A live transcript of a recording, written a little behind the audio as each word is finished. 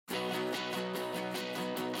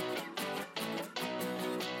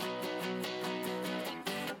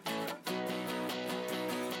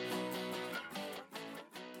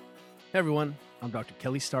Hey everyone, I'm Dr.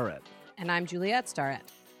 Kelly Starrett. And I'm Juliette Starrett.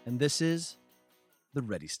 And this is The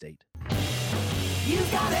Ready State. You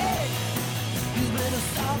got it. You better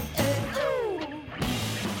stop it.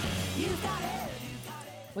 You got it.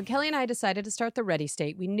 When Kelly and I decided to start The Ready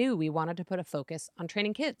State, we knew we wanted to put a focus on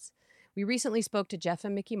training kids. We recently spoke to Jeff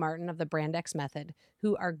and Mickey Martin of the Brand X Method,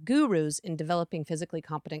 who are gurus in developing physically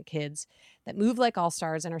competent kids that move like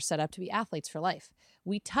all-stars and are set up to be athletes for life.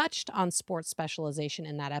 We touched on sports specialization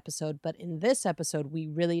in that episode, but in this episode, we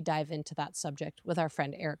really dive into that subject with our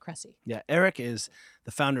friend Eric Cressey. Yeah, Eric is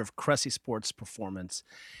the founder of Cressey Sports Performance.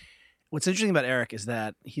 What's interesting about Eric is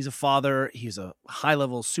that he's a father, he's a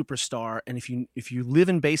high-level superstar, and if you live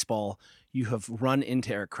in baseball, you have run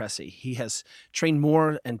into Eric Cressey. He has trained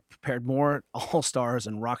more and prepared more all-stars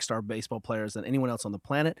and rock star baseball players than anyone else on the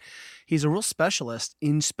planet. He's a real specialist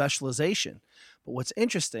in specialization. But what's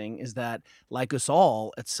interesting is that, like us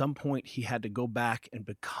all, at some point he had to go back and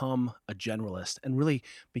become a generalist and really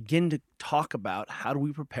begin to talk about how do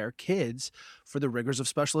we prepare kids for the rigors of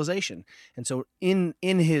specialization. And so in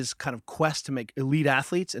his kind of quest to make elite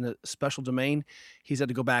athletes in a special domain, he's had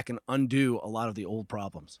to go back and undo a lot of the old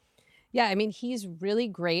problems. Yeah, I mean, he's really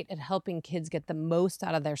great at helping kids get the most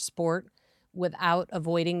out of their sport without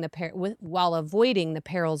avoiding while avoiding the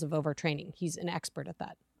perils of overtraining. He's an expert at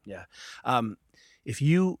that. Yeah. If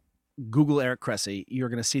you Google Eric Cressey, you're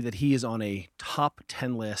going to see that he is on a top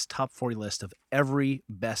 10 list, top 40 list of every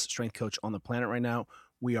best strength coach on the planet right now.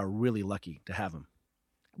 We are really lucky to have him.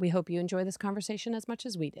 We hope you enjoy this conversation as much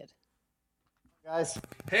as we did. Guys,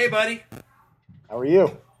 Hey, buddy. how are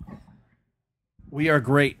you? We are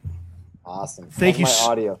great. Awesome. Thank you. How's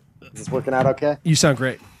my audio? Is this working out okay? You sound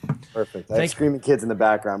great. Perfect. I have screaming kids in the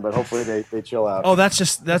background, but hopefully they chill out. Oh,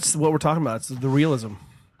 that's what we're talking about. It's the realism.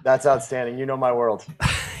 That's outstanding. You know my world.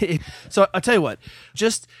 So I'll tell you what,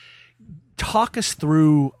 just talk us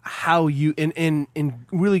through how you, in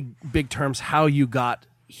really big terms, how you got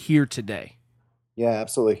here today. Yeah,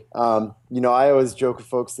 absolutely. I always joke with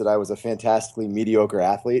folks that I was a fantastically mediocre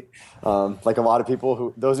athlete. Like a lot of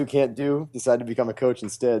people those who can't decide to become a coach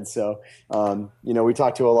instead. So, we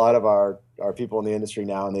talk to a lot of our people in the industry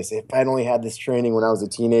now, and they say, if I'd only had this training when I was a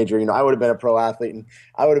teenager, I would have been a pro athlete, and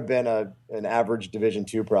I would have been an average Division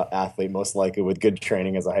II pro athlete, most likely with good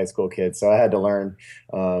training as a high school kid. So I had to learn,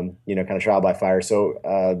 kind of trial by fire. So,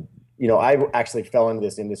 I actually fell into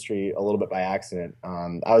this industry a little bit by accident.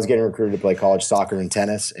 I was getting recruited to play college soccer and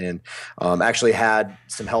tennis, and actually had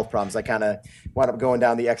some health problems. I kind of wound up going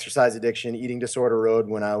down the exercise addiction, eating disorder road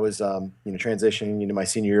when I was, transitioning into my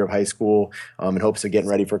senior year of high school in hopes of getting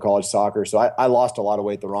ready for college soccer. So I lost a lot of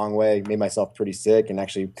weight the wrong way, made myself pretty sick, and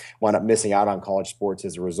actually wound up missing out on college sports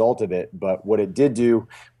as a result of it. But what it did do,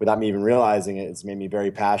 without me even realizing it, it's made me very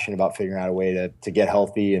passionate about figuring out a way to get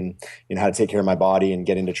healthy and how to take care of my body and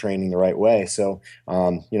get into training the right way. So,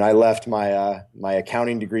 I left my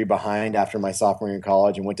accounting degree behind after my sophomore year in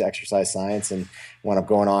college and went to exercise science, and wound up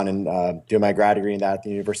going on and doing my grad degree in that at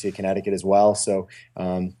the University of Connecticut as well. So,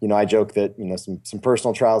 I joke that, some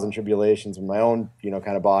personal trials and tribulations in my own,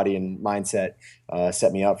 kind of body and mindset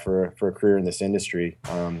set me up for a career in this industry.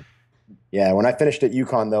 When I finished at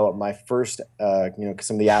UConn, though, my first,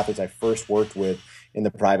 some of the athletes I first worked with in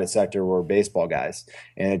the private sector were baseball guys.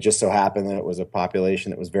 And it just so happened that it was a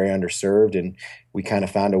population that was very underserved. And we kind of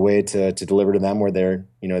found a way to deliver to them where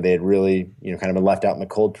they had really, kind of been left out in the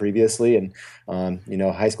cold previously. And,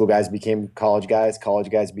 high school guys became college guys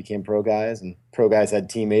became pro guys, and pro guys had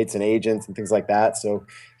teammates and agents and things like that. So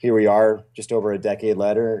here we are just over a decade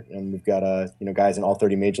later, and we've got, guys in all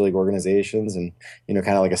 30 major league organizations and,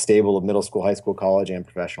 kind of like a stable of middle school, high school, college, and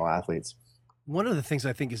professional athletes. One of the things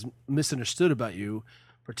I think is misunderstood about you,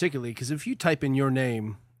 particularly because if you type in your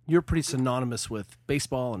name, you're pretty synonymous with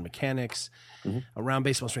baseball and mechanics, around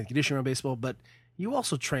baseball, strength and conditioning around baseball, but you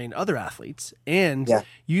also train other athletes, and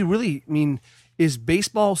you really, is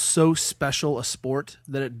baseball so special a sport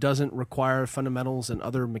that it doesn't require fundamentals and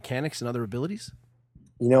other mechanics and other abilities?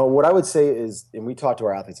 What I would say is, and we talk to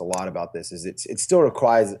our athletes a lot about this, is it still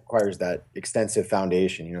requires that extensive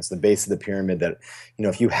foundation. It's the base of the pyramid that,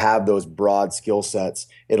 if you have those broad skill sets,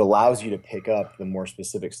 it allows you to pick up the more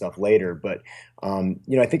specific stuff later. But, I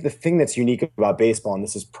think the thing that's unique about baseball, and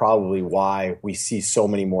this is probably why we see so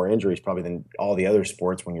many more injuries probably than all the other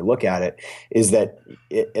sports when you look at it, is that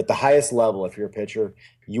at the highest level, if you're a pitcher,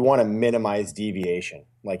 you want to minimize deviation.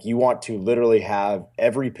 Like, you want to literally have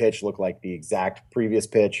every pitch look like the exact previous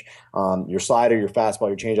pitch. Your slider, your fastball,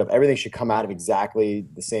 your changeup, everything should come out of exactly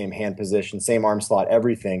the same hand position, same arm slot,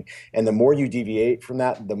 everything. And the more you deviate from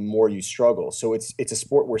that, the more you struggle. So it's a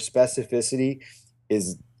sport where specificity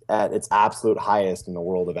is at its absolute highest in the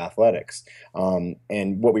world of athletics.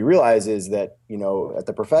 And what we realize is that, at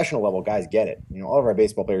the professional level, guys get it. All of our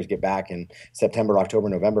baseball players get back in September, October,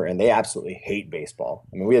 November, and they absolutely hate baseball.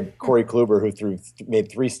 I mean, we had Corey Kluber, who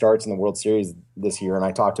made 3 starts in the World Series this year, and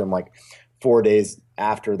I talked to him like 4 days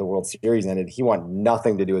after the World Series ended. He wanted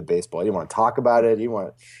nothing to do with baseball. He didn't want to talk about it.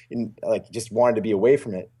 Just wanted to be away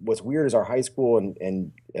from it. What's weird is our high school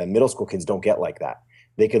and middle school kids don't get like that.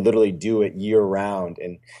 They could literally do it year round,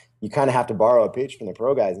 and you kind of have to borrow a page from the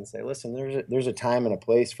pro guys and say, listen, there's a time and a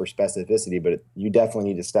place for specificity, but you definitely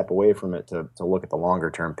need to step away from it to look at the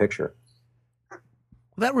longer term picture. Well,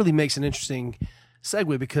 that really makes an interesting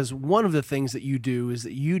segue, because one of the things that you do is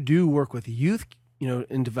that you do work with youth,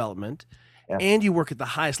 in development. Yeah. And you work at the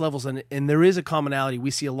highest levels, and there is a commonality.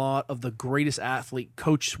 We see a lot of the greatest athlete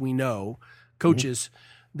coaches we know,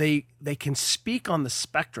 they can speak on the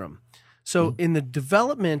spectrum. So in the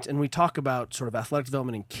development, and we talk about sort of athletic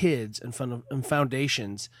development in kids and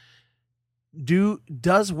foundations,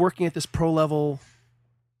 does working at this pro level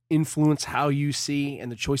influence how you see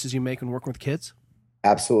and the choices you make when working with kids?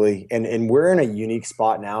 Absolutely. And we're in a unique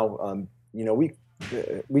spot now.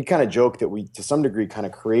 We kind of joke that we, to some degree, kind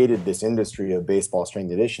of created this industry of baseball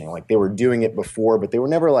strength and conditioning. Like, they were doing it before, but they were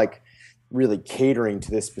never like really catering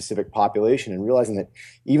to this specific population, and realizing that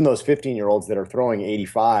even those 15-year-olds that are throwing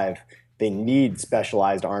 85, they need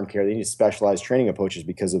specialized arm care. They need specialized training approaches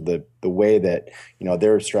because of the way that,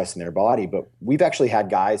 they're stressing their body. But we've actually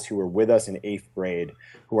had guys who were with us in 8th grade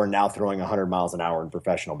who are now throwing 100 miles an hour in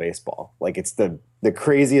professional baseball. Like, it's the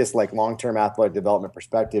craziest, like, long-term athletic development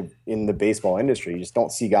perspective in the baseball industry. You just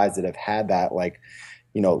don't see guys that have had that, like,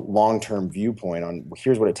 long-term viewpoint on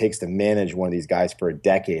here's what it takes to manage one of these guys for a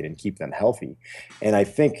decade and keep them healthy. And I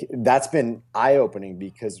think that's been eye-opening,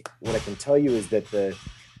 because what I can tell you is that the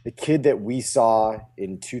kid that we saw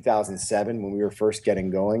in 2007 when we were first getting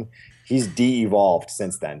going, he's de-evolved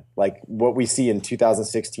since then. Like, what we see in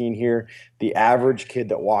 2016 here, the average kid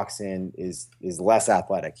that walks in is less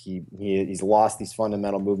athletic. He's lost these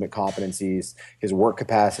fundamental movement competencies. His work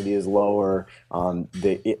capacity is lower.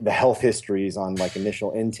 The health histories on, like,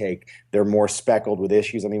 initial intake, they're more speckled with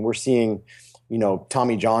issues. I mean, we're seeing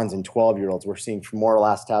Tommy Johns in 12-year-olds. We're seeing femoral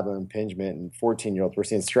acetabular impingement in 14-year-olds. We're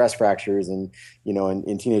seeing stress fractures in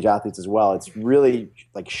teenage athletes as well. It's really,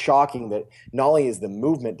 like, shocking that not only is the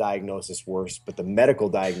movement diagnosis worse, but the medical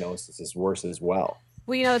diagnosis is worse as well.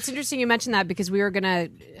 Well, it's interesting you mentioned that, because we were going to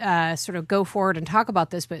sort of go forward and talk about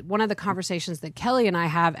this. But one of the conversations that Kelly and I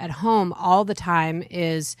have at home all the time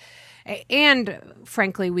is, and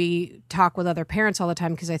frankly, we talk with other parents all the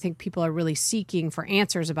time, because I think people are really seeking for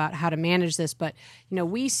answers about how to manage this. But,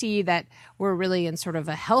 we see that we're really in sort of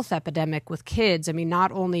a health epidemic with kids. I mean,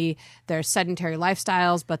 not only their sedentary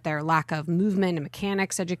lifestyles, but their lack of movement and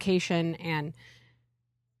mechanics education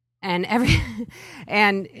we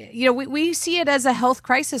see it as a health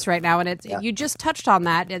crisis right now. And you just touched on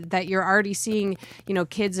that you're already seeing,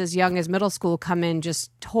 kids as young as middle school come in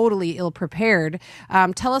just totally ill prepared.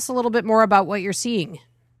 Tell us a little bit more about what you're seeing.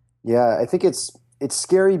 Yeah, I think it's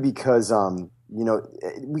scary because,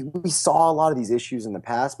 we saw a lot of these issues in the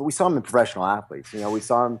past, but we saw them in professional athletes. We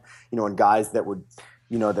saw them, in guys that would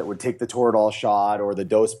take the Toradol shot or the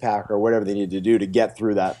dose pack or whatever they needed to do to get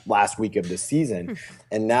through that last week of the season.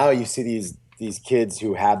 And now you see these kids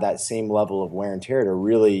who have that same level of wear and tear at a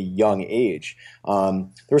really young age. There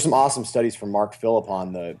were some awesome studies from Mark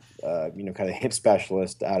Philippon, the kind of hip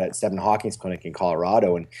specialist out at Stephen Hawking's clinic in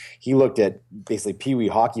Colorado, and he looked at basically peewee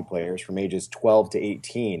hockey players from ages 12 to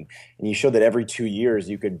 18, and he showed that every 2 years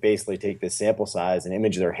you could basically take this sample size and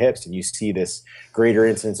image their hips, and you see this greater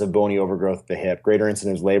incidence of bony overgrowth of the hip, greater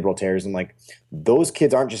incidence of labral tears, and like those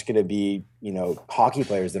kids aren't just going to be hockey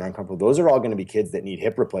players that are uncomfortable. Those are all going to be kids that need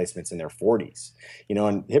hip replacements in their 40s,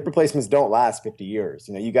 and hip replacements don't last 50 years.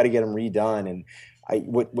 You got to get them redone. And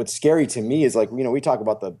what's scary to me is, like, we talk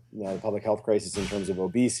about the public health crisis in terms of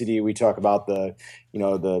obesity. We talk about the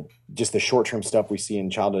short-term stuff we see in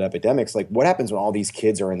childhood epidemics. Like, what happens when all these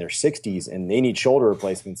kids are in their 60s and they need shoulder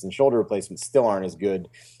replacements, and shoulder replacements still aren't as good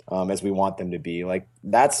as we want them to be? Like,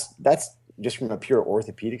 that's just from a pure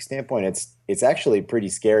orthopedic standpoint, it's actually pretty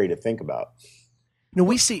scary to think about.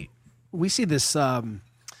 We see this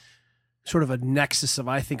sort of a nexus of,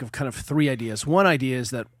 I think, of kind of 3 ideas. One idea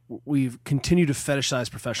is that we've continued to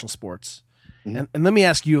fetishize professional sports. Mm-hmm. And let me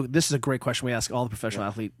ask you, this is a great question we ask all the professional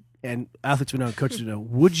athletes we know and coaches we know.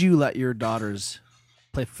 Would you let your daughters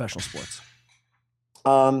play professional sports?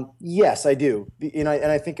 Yes, I do. And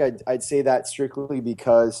I think I'd say that strictly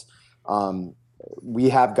because we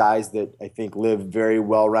have guys that I think live very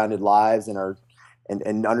well-rounded lives and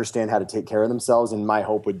understand how to take care of themselves. And my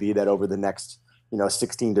hope would be that over the next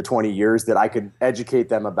 16 to 20 years that I could educate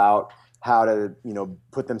them about how to,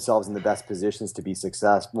 put themselves in the best positions to be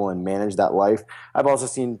successful and manage that life. I've also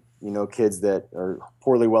seen, kids that are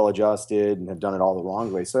poorly well adjusted and have done it all the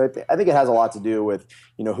wrong way. So I think it has a lot to do with,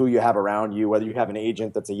 who you have around you, whether you have an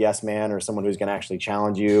agent that's a yes man or someone who's going to actually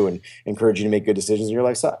challenge you and encourage you to make good decisions in your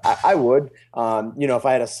life. So I would, if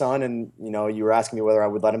I had a son and, you were asking me whether I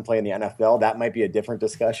would let him play in the NFL, that might be a different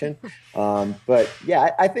discussion. But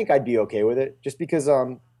yeah, I think I'd be okay with it just because,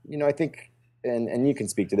 I think, and you can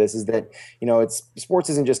speak to this, is that,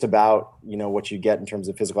 sports isn't just about, what you get in terms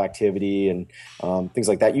of physical activity and things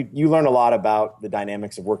like that. You learn a lot about the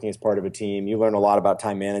dynamics of working as part of a team. You learn a lot about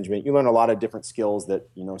time management. You learn a lot of different skills that,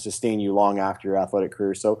 sustain you long after your athletic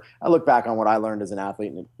career. So I look back on what I learned as an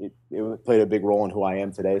athlete, and it played a big role in who I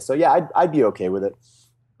am today. So yeah, I'd be okay with it.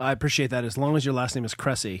 I appreciate that, as long as your last name is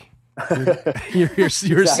Cressey. You're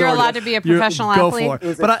allowed to be a professional athlete. It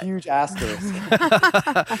was a huge asterisk.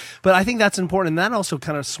 But I think that's important, and that also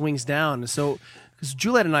kind of swings down. So, because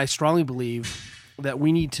Juliet and I strongly believe that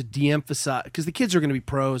we need to de-emphasize, because the kids are going to be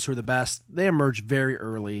pros who are the best. They emerge very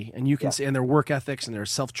early, and you can see, and their work ethics and their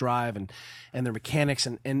self-drive and their mechanics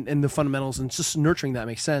and the fundamentals, and just nurturing that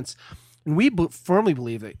makes sense. And we firmly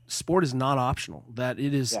believe that sport is not optional, that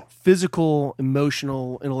it is physical,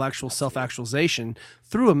 emotional, intellectual self-actualization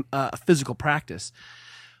through a physical practice.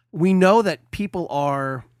 We know that people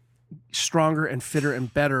are stronger and fitter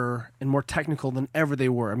and better and more technical than ever they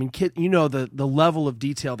were. I mean, the level of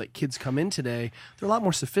detail that kids come in today, they're a lot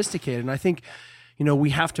more sophisticated. And I think,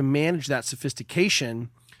 we have to manage that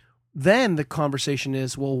sophistication. Then the conversation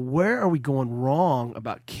is, well, where are we going wrong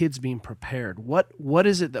about kids being prepared? What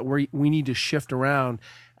is it that we need to shift around,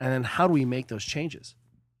 and then how do we make those changes?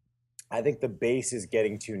 I think the base is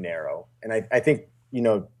getting too narrow, and I think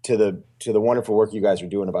to the wonderful work you guys are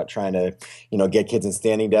doing about trying to get kids in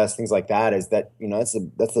standing desks, things like that, is that that's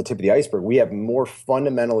the tip of the iceberg. We have more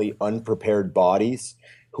fundamentally unprepared bodies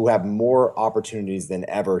who have more opportunities than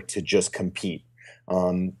ever to just compete.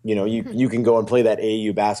 You can go and play that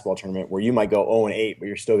AAU basketball tournament where you might go 0-8, but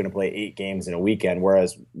you're still going to play 8 games in a weekend.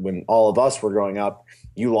 Whereas when all of us were growing up,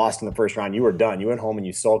 you lost in the first round, you were done. You went home and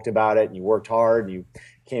you sulked about it, and you worked hard, and you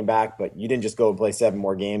came back, but you didn't just go and play 7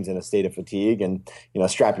 more games in a state of fatigue and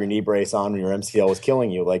strap your knee brace on when your MCL was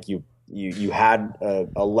killing you. Like you had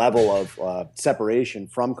a level of separation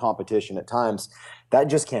from competition at times that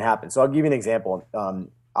just can't happen. So I'll give you an example.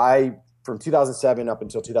 From 2007 up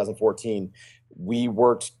until 2014. We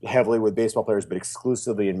worked heavily with baseball players, but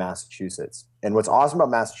exclusively in Massachusetts. And what's awesome about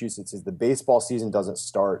Massachusetts is the baseball season doesn't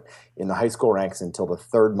start in the high school ranks until the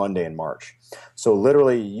 3rd Monday in March. So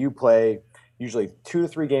literally you play usually 2 to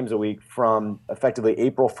 3 games a week from effectively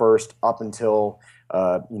April 1st up until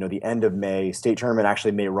the end of May. State tournament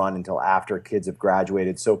actually may run until after kids have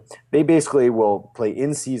graduated. So they basically will play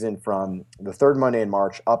in season from the 3rd Monday in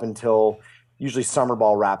March up until usually summer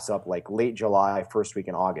ball wraps up like late July, first week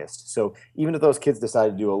in August. So even if those kids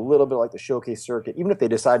decide to do a little bit like the showcase circuit, even if they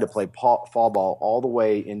decide to play fall ball all the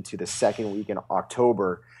way into the 2nd week in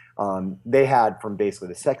October, they had from basically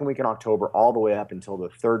the 2nd week in October all the way up until the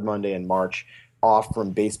 3rd Monday in March off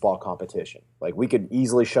from baseball competition. Like we could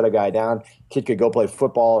easily shut a guy down. Kid could go play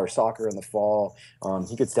football or soccer in the fall.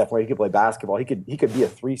 He could step away. He could play basketball. He could be a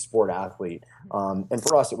 3-sport athlete. And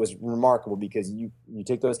for us, it was remarkable because you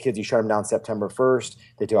take those kids, you shut them down September 1st.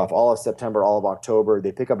 They take off all of September, all of October.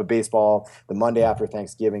 They pick up a baseball the Monday after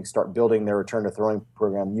Thanksgiving, start building their return to throwing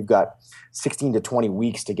program. You've got 16 to 20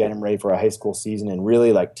 weeks to get them ready for a high school season and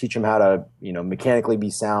really like teach them how to, mechanically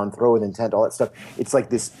be sound, throw with intent, all that stuff. It's like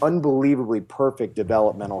this unbelievably perfect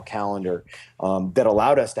developmental calendar that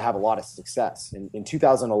allowed us to have a lot of success. In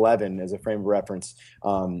 2011, as a frame of reference,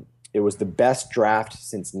 it was the best draft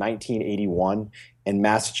since 1981, and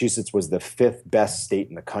Massachusetts was the 5th best state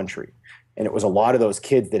in the country. And it was a lot of those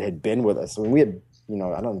kids that had been with us. I mean, we had,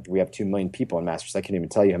 I don't think we have 2 million people in Massachusetts. I can't even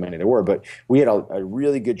tell you how many there were, but we had a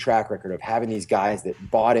really good track record of having these guys that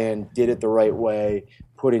bought in, did it the right way,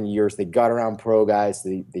 put in years. They got around pro guys.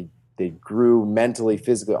 They grew mentally,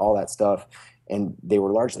 physically, all that stuff. And they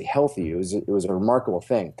were largely healthy. It was a remarkable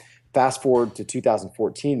thing. Fast forward to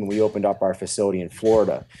 2014 when we opened up our facility in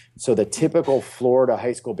Florida. So the typical Florida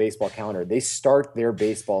high school baseball calendar, they start their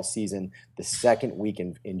baseball season the 2nd week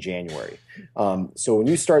in January. So when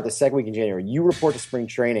you start the 2nd week in January, you report to spring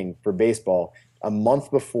training for baseball a month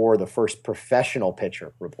before the first professional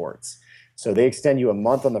pitcher reports. So they extend you a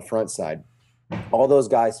month on the front side. All those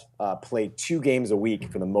guys play 2 games a week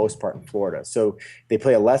for the most part in Florida. So they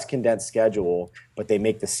play a less condensed schedule, but they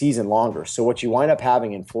make the season longer. So what you wind up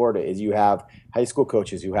having in Florida is you have high school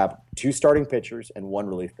coaches who have 2 starting pitchers and 1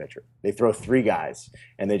 relief pitcher. They throw 3 guys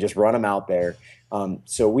and they just run them out there.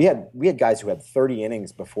 So we had guys who had 30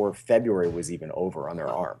 innings before February was even over on their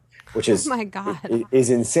arm, which is, oh my God, is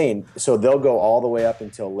insane. So they'll go all the way up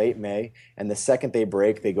until late May, and the second they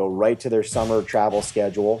break, they go right to their summer travel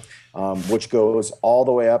schedule, which goes all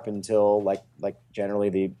the way up until like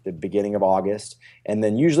generally the beginning of August. And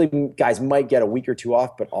then usually guys might get a week or 2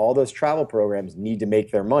 off, but all those travel programs need to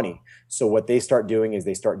make their money. So what they start doing is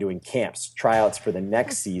they start doing camps, tryouts for the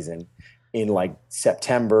next season in like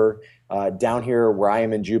September. Down here where I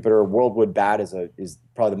am in Jupiter, Worldwood Bat is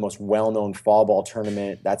probably the most well-known fall ball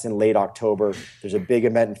tournament. That's in late October. There's a big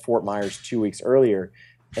event in Fort Myers 2 weeks earlier.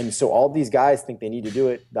 And so all these guys think they need to do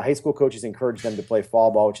it. The high school coaches encourage them to play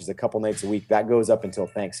fall ball, which is a couple nights a week. That goes up until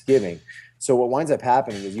Thanksgiving. So what winds up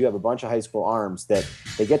happening is you have a bunch of high school arms that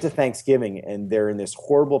they get to Thanksgiving and they're in this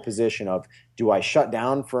horrible position of, do I shut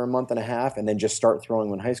down for a month and a half and then just start throwing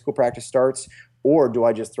when high school practice starts? Or do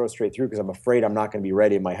I just throw straight through because I'm afraid I'm not going to be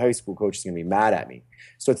ready and my high school coach is going to be mad at me?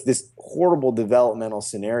 So it's this horrible developmental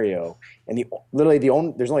scenario. And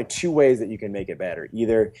there's only 2 ways that you can make it better.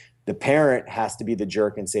 Either the parent has to be the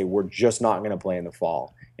jerk and say, we're just not going to play in the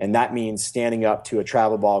fall. And that means standing up to a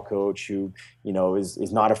travel ball coach who,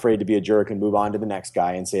 is not afraid to be a jerk and move on to the next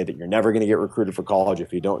guy and say that you're never going to get recruited for college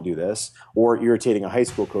if you don't do this, or irritating a high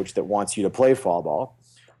school coach that wants you to play fall ball.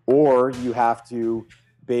 Or you have to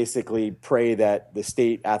basically pray that the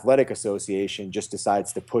state athletic association just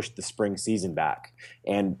decides to push the spring season back.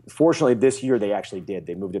 And fortunately this year they actually did.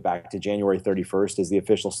 They moved it back to January 31st as the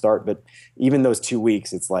official start. But even those 2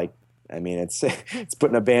 weeks, it's like, it's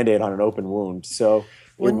putting a Band-Aid on an open wound. So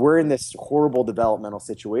we're in this horrible developmental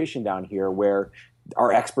situation down here where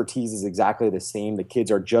our expertise is exactly the same. The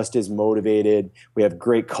kids are just as motivated. We have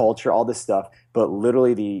great culture, all this stuff. But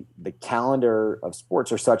literally the calendar of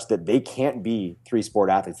sports are such that they can't be 3-sport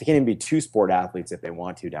athletes. They can't even be 2-sport athletes if they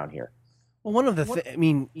want to down here. Well, one of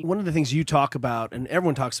the things you talk about and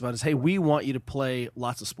everyone talks about is, hey, we want you to play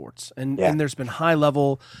lots of sports. And there's been high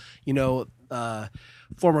level,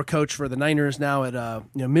 former coach for the Niners now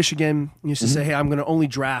at Michigan used to say, hey, I'm going to only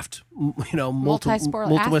draft multiple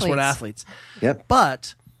sport athletes. Yep.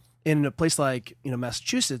 But in a place like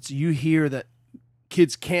Massachusetts, you hear that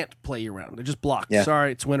kids can't play year round. They're just blocked. Yeah.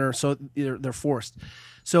 Sorry, it's winter, so they're forced.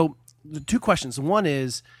 So the 2 questions. One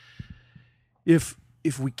is, if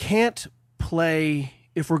we can't play,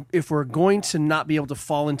 if we're going to not be able to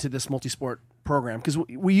fall into this multi-sport program, because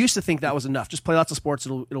we used to think that was enough, just play lots of sports,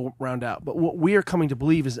 it'll round out. But what we are coming to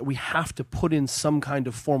believe is that we have to put in some kind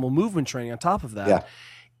of formal movement training on top of that. Yeah.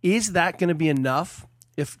 Is that going to be enough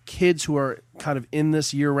if kids who are kind of in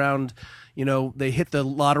this year-round, they hit the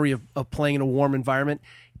lottery of playing in a warm environment?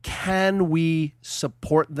 Can we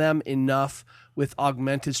support them enough with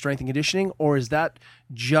augmented strength and conditioning, or is that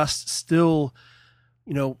just still,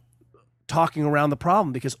 talking around the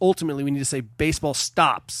problem? Because ultimately we need to say baseball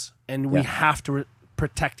stops and we have to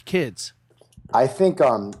protect kids. I think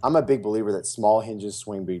I'm a big believer that small hinges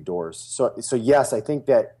swing big doors. So yes, I think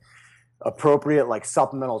that appropriate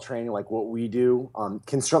supplemental training like what we do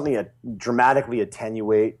can certainly dramatically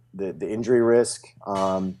attenuate the injury risk,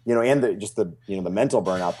 and the mental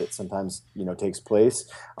burnout that sometimes takes place.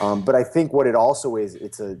 But I think what it also is,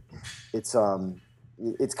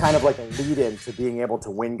 it's kind of like a lead-in to being able to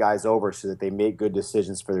win guys over so that they make good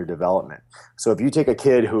decisions for their development. So if you take a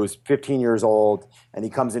kid who's 15 years old and he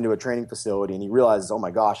comes into a training facility and he realizes, oh my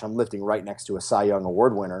gosh, I'm lifting right next to a Cy Young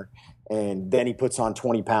Award winner, and then he puts on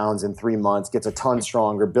 20 pounds in 3 months, gets a ton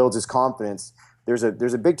stronger, builds his confidence, there's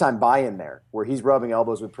a big time buy-in there where he's rubbing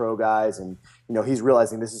elbows with pro guys and he's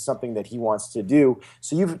realizing this is something that he wants to do.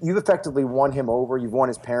 So you've effectively won him over, you've won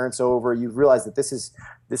his parents over, you've realized that this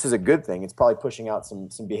is a good thing. It's probably pushing out some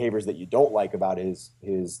behaviors that you don't like about his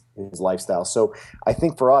lifestyle. So I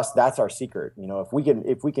think for us that's our secret.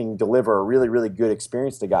 If we can deliver a really, really good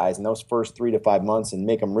experience to guys in those first 3 to 5 months and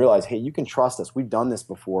make them realize, hey, you can trust us. We've done this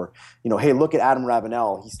before. Hey, look at Adam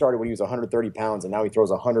Ravenel. He started when he was 130 pounds and now he throws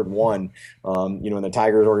 101 in the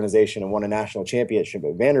Tigers organization and won a national championship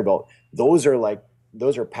at Vanderbilt. Those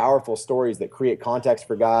are powerful stories that create context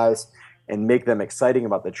for guys and make them exciting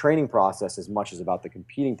about the training process as much as about the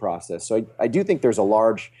competing process. So I do think there's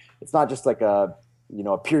it's not just like a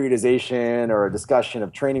periodization or a discussion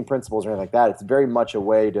of training principles or anything like that. It's very much a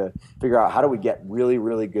way to figure out how do we get really,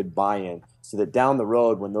 really good buy-in so that down the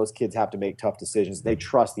road when those kids have to make tough decisions, they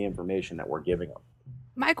trust the information that we're giving them.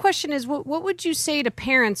 My question is, what would you say to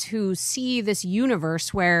parents who see this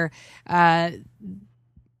universe where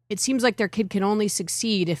it seems like their kid can only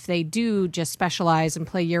succeed if they do just specialize and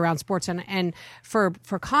play year-round sports. And for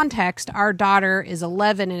context, our daughter is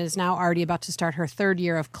 11 and is now already about to start her third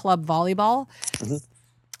year of club volleyball. Mm-hmm.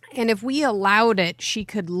 And if we allowed it, she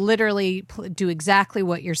could literally do exactly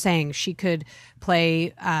what you're saying. She could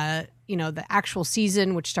play, the actual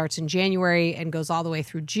season, which starts in January and goes all the way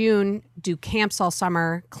through June, do camps all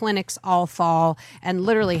summer, clinics all fall, and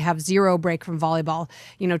literally have zero break from volleyball,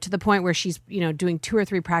 to the point where she's, doing 2 or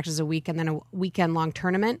 3 practices a week and then a weekend-long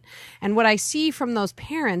tournament. And what I see from those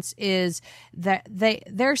parents is that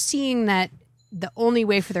they're seeing that the only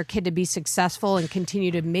way for their kid to be successful and continue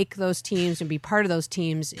to make those teams and be part of those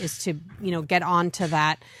teams is to, get onto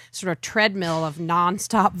that sort of treadmill of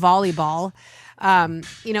nonstop volleyball.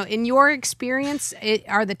 In your experience,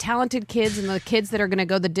 are the talented kids and the kids that are going to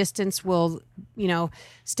go the distance will,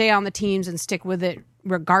 stay on the teams and stick with it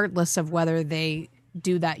regardless of whether they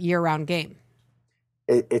do that year-round game?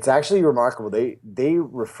 It's actually remarkable. They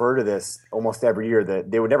refer to this almost every year.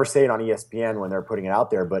 That they would never say it on ESPN when they're putting it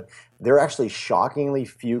out there, but there are actually shockingly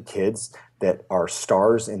few kids that are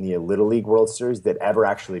stars in the Little League World Series that ever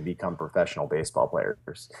actually become professional baseball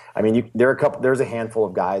players. I mean, there's a handful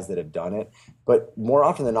of guys that have done it, but more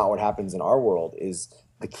often than not, what happens in our world is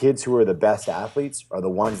the kids who are the best athletes are the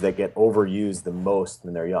ones that get overused the most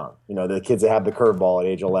when they're young. The kids that have the curveball at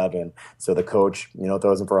age 11. So the coach,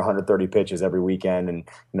 throws them for 130 pitches every weekend, and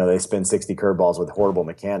they spin 60 curveballs with horrible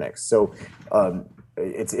mechanics. So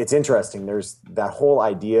it's interesting. There's that whole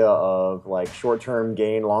idea of like short-term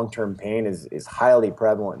gain, long-term pain is highly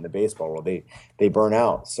prevalent in the baseball world. They burn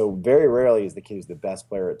out. So very rarely is the kid who's the best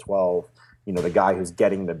player at 12. The guy who's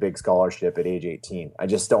getting the big scholarship at age 18. I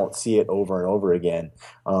just don't see it over and over again.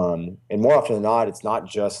 And more often than not, it's not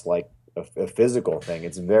just like a physical thing.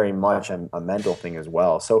 It's very much a mental thing as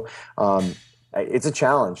well. So it's a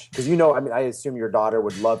challenge because, I assume your daughter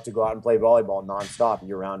would love to go out and play volleyball nonstop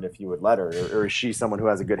year round if you would let her, or is she someone who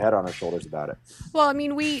has a good head on her shoulders about it? Well,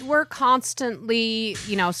 we're constantly,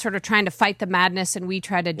 sort of trying to fight the madness, and we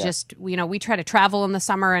try to we try to travel in the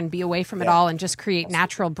summer and be away from it all and just create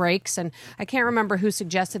natural breaks. And I can't remember who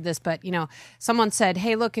suggested this, but, someone said,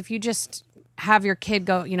 hey, look, if you just have your kid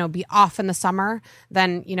go, be off in the summer,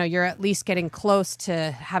 then, you're at least getting close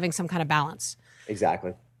to having some kind of balance.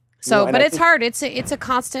 Exactly. So, but it's hard. It's a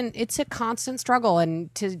constant struggle,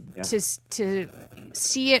 and to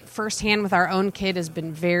see it firsthand with our own kid has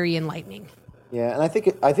been very enlightening. Yeah, and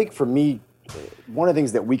I think for me, one of the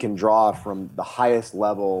things that we can draw from the highest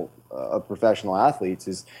level of professional athletes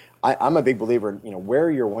is I'm a big believer in where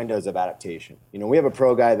are your windows of adaptation. We have a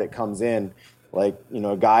pro guy that comes in. Like,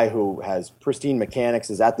 a guy who has pristine mechanics,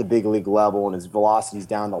 is at the big league level, and his velocity's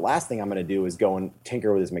down. The last thing I'm going to do is go and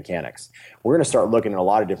tinker with his mechanics. We're going to start looking at a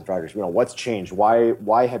lot of different factors. What's changed?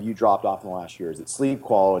 Why have you dropped off in the last year? Is it sleep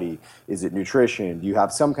quality? Is it nutrition? Do you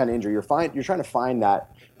have some kind of injury? You're trying to find that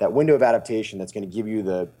window of adaptation that's going to give you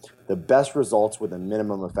the best results with a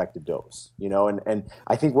minimum effective dose. And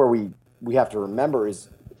I think where we have to remember is,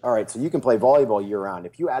 all right, so you can play volleyball year round.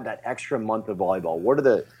 If you add that extra month of volleyball, what are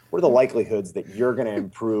the likelihoods that you're going to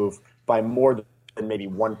improve by more than maybe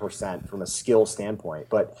 1% from a skill standpoint?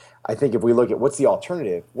 But I think if we look at what's the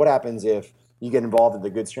alternative, what happens if you get involved in the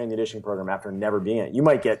good strength and conditioning program after never being it? You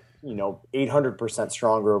might get 800%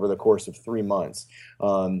 stronger over the course of 3 months.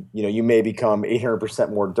 You may become 800%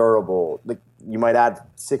 more durable. You might add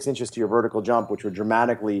 6 inches to your vertical jump, which would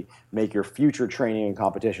dramatically make your future training and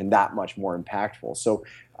competition that much more impactful. So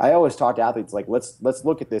I always talk to athletes like, let's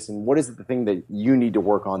look at this, and what is the thing that you need to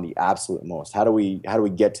work on the absolute most? How do we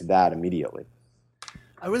get to that immediately?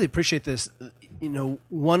 I really appreciate this.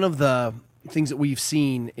 One of the things that we've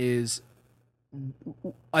seen is,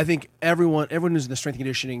 I think everyone who's in the strength and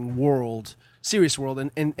conditioning world, serious world,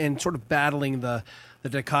 and sort of battling the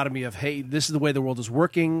dichotomy of, hey, this is the way the world is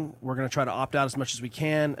working. We're going to try to opt out as much as we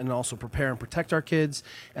can, and also prepare and protect our kids,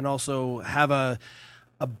 and also have a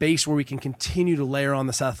base where we can continue to layer on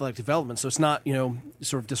this athletic development, so it's not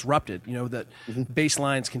sort of disrupted. That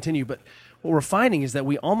baselines continue. But what we're finding is that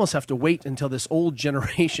we almost have to wait until this old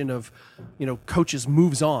generation of coaches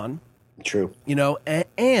moves on. True.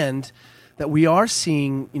 And that we are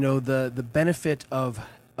seeing, the benefit of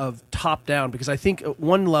top down, because I think at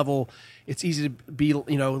one level it's easy to be,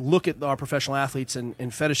 look at our professional athletes and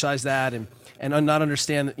fetishize that and not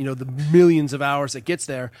understand that, the millions of hours that gets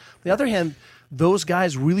there. On the other hand, those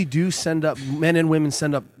guys really do men and women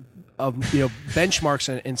send up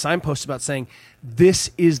benchmarks and signposts about saying this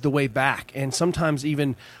is the way back. And sometimes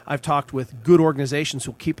even I've talked with good organizations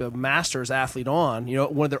who'll keep a Masters athlete on,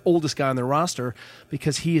 one of their oldest guy on their roster,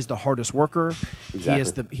 because he is the hardest worker.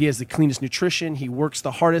 Exactly. He has the cleanest nutrition. He works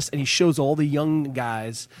the hardest, and he shows all the young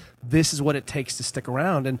guys this is what it takes to stick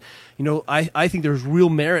around. And I think there's real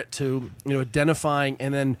merit to identifying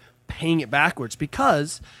and then paying it backwards,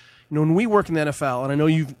 because when we work in the NFL, and I know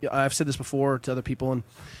I've said this before to other people, and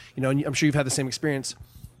I'm sure you've had the same experience.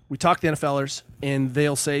 We talk to the NFLers, and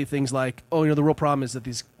they'll say things like, "Oh, the real problem is that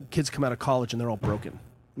these kids come out of college and they're all broken."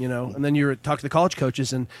 And then you talk to the college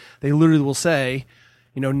coaches, and they literally will say,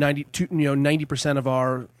 90% of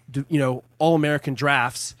our All-American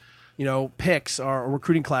drafts, picks, our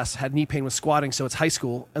recruiting class had knee pain with squatting, so it's high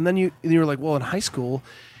school. And then you're like, well, in high school,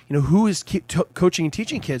 who is coaching and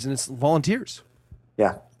teaching kids, and it's volunteers.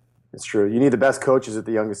 Yeah, it's true. You need the best coaches at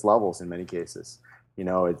the youngest levels in many cases.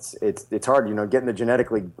 It's hard, getting the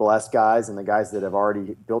genetically blessed guys and the guys that have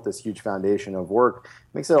already built this huge foundation of work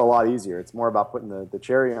makes it a lot easier. It's more about putting the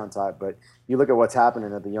cherry on top. But you look at what's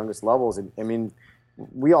happening at the youngest levels, and I mean,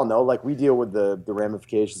 we all know, we deal with the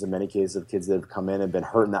ramifications in many cases of kids that have come in and been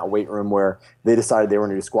hurt in that weight room where they decided they were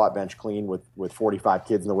going to do squat bench clean with 45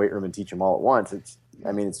 kids in the weight room and teach them all at once. It's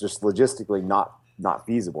just logistically not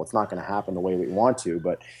feasible. It's not going to happen the way we want to.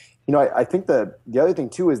 But, I think the other thing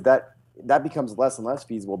too is that becomes less and less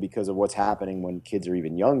feasible because of what's happening when kids are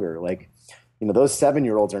even younger. Those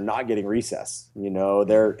 7-year-olds are not getting recess.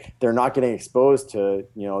 They're not getting exposed to,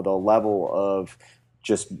 the level of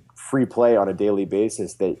just free play on a daily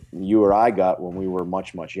basis that you or I got when we were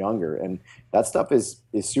much, much younger. And that stuff is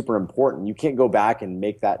super important. You can't go back and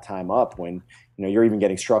make that time up when, you're even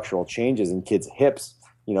getting structural changes in kids' hips,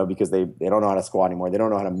 because they don't know how to squat anymore. They don't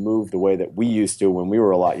know how to move the way that we used to when we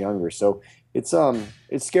were a lot younger. So it's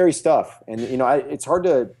scary stuff. And, it's hard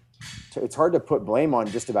to put blame on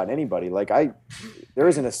just about anybody. There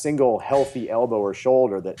isn't a single healthy elbow or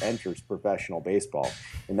shoulder that enters professional baseball,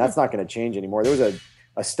 and that's not going to change anymore. There was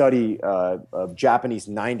a study of Japanese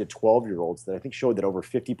 9 to 12-year-olds that I think showed that over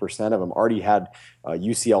 50% of them already had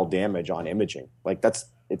UCL damage on imaging.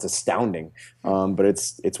 It's astounding, but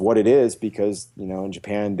it's what it is because in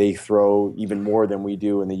Japan they throw even more than we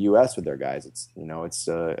do in the U.S. with their guys. It's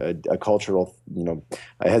a cultural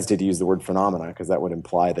I hesitate to use the word phenomenon because that would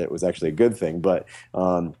imply that it was actually a good thing, but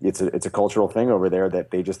it's a cultural thing over there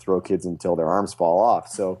that they just throw kids until their arms fall off.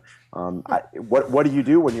 So what do you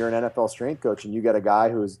do when you're an NFL strength coach and you got a guy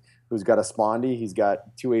who's got a spondy, he's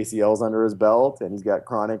got 2 ACLs under his belt, and he's got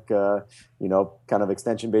chronic, kind of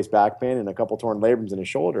extension-based back pain and a couple torn labrums in his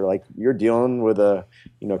shoulder? You're dealing with a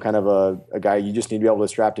guy you just need to be able to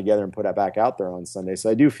strap together and put it back out there on Sunday. So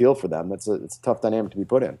I do feel for them. It's a tough dynamic to be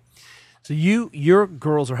put in. So your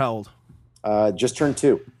girls are how old? Just turned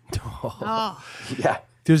 2. Oh. Yeah.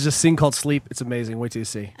 There's this thing called sleep. It's amazing. Wait till you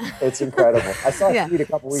see. It's incredible. I saw a tweet a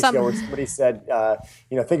couple weeks ago where somebody said,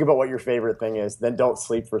 think about what your favorite thing is, then don't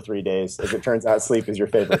sleep for 3 days. As it turns out, sleep is your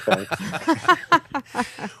favorite thing.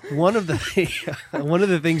 One of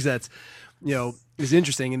the things that's, is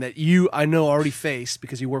interesting and that I know already face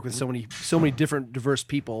because you work with so many different diverse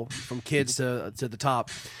people from kids to the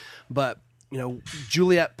top. But,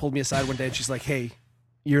 Juliet pulled me aside one day and she's like, "Hey,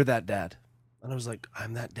 you're that dad." And I was like,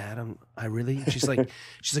 "I'm that dad? I really?" And she's like,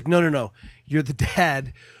 no. You're the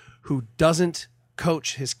dad who doesn't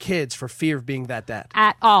coach his kids for fear of being that dad.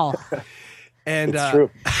 At all. And it's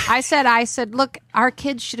true. I said, look, our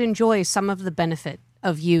kids should enjoy some of the benefit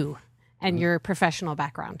of you and your professional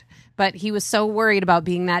background. But he was so worried about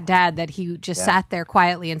being that dad that he just sat there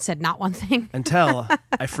quietly and said not one thing. Until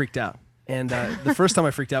I freaked out. And the first time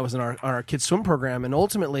I freaked out was in our kids' swim program. And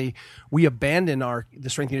ultimately, we abandoned the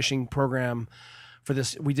strength and conditioning program for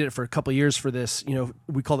this. We did it for a couple of years for this.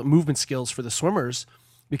 We called it movement skills for the swimmers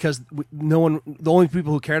because the only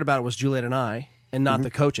people who cared about it was Juliet and I, and not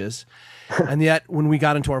the coaches. And yet, when we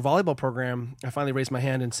got into our volleyball program, I finally raised my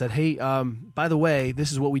hand and said, "Hey, by the way,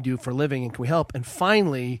 this is what we do for a living, and can we help?" And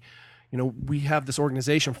finally, we have this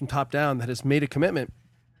organization from top down that has made a commitment.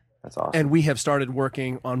 That's awesome. And we have started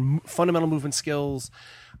working on fundamental movement skills.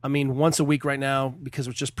 I mean, once a week right now, because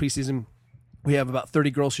it's just preseason, we have about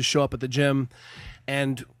 30 girls who show up at the gym,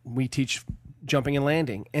 and we teach jumping and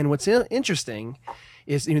landing. And what's interesting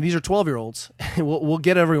is, these are 12-year-olds. We'll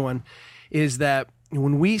get everyone, is that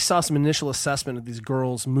when we saw some initial assessment of these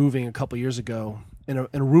girls moving a couple years ago, in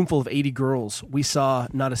a room full of 80 girls, we saw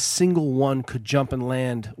not a single one could jump and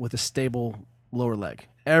land with a stable lower leg.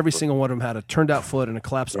 Every single one of them had a turned out foot and a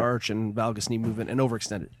collapsed arch and valgus knee movement and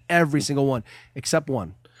overextended. Every single one, except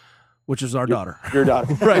one, which is our daughter. Your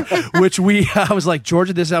daughter. Right. Which I was like,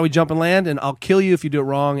 Georgia, this is how we jump and land, and I'll kill you if you do it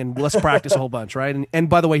wrong, and let's practice a whole bunch, right? And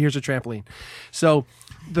by the way, here's a trampoline. So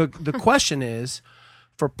the question is,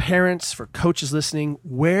 for parents, for coaches listening,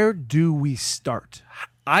 where do we start?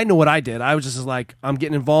 I know what I did. I was just like, I'm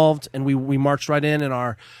getting involved, and we marched right in,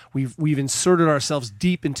 and we've inserted ourselves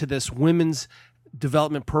deep into this women's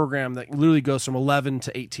development program that literally goes from 11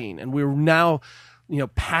 to 18, and we're now,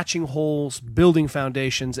 patching holes, building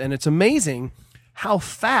foundations, and it's amazing how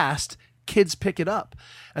fast kids pick it up,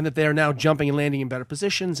 and that they are now jumping and landing in better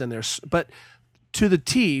positions. And but to the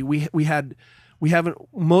T, we haven't,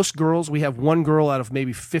 most girls, we have one girl out of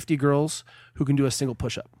maybe 50 girls who can do a single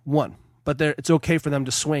push-up. One. But it's okay for them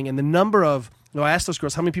to swing. And the number of, I asked those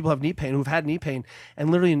girls how many people have knee pain, who've had knee pain,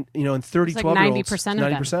 and literally in 30, 12-year-olds,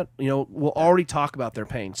 90% will already talk about their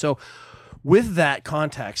pain. So with that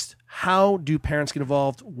context, how do parents get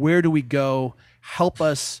involved? Where do we go? Help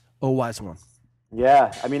us, wise one.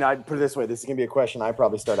 Yeah, I mean, I'd put it this way. This is going to be a question I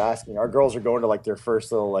probably start asking. Our girls are going to their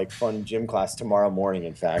first little fun gym class tomorrow morning,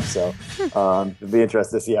 in fact. So it'll be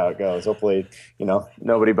interesting to see how it goes. Hopefully,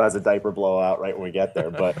 nobody buys a diaper blowout right when we get there.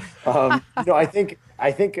 But, I think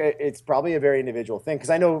it's probably a very individual thing, because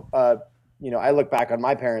I know, I look back on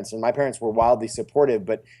my parents, and my parents were wildly supportive,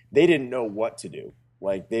 but they didn't know what to do.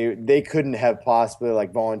 They couldn't have possibly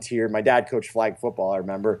volunteered. My dad coached flag football, I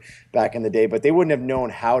remember back in the day, but they wouldn't have known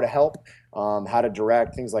how to help, how to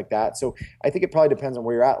direct, things like that. So I think it probably depends on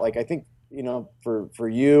where you're at. I think, for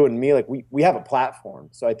you and me, we have a platform.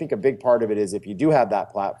 So I think a big part of it is, if you do have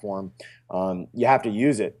that platform, you have to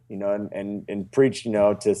use it, and preach,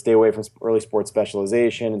 to stay away from early sports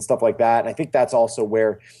specialization and stuff like that. And I think that's also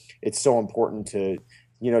where it's so important to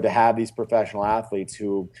have these professional athletes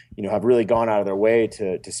who, have really gone out of their way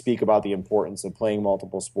to speak about the importance of playing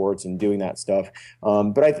multiple sports and doing that stuff.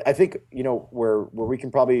 But I think, where we can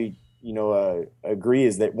probably, agree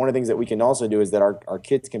is that one of the things that we can also do is that our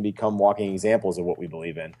kids can become walking examples of what we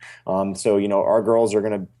believe in. So, our girls are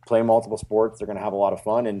going to play multiple sports. They're going to have a lot of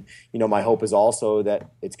fun. And, my hope is also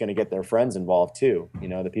that it's going to get their friends involved too.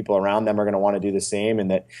 The people around them are going to want to do the same,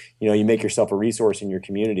 and that, you make yourself a resource in your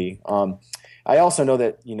community. I also know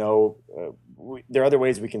that, there are other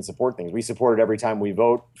ways we can support things. We support it every time we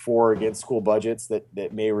vote for or against school budgets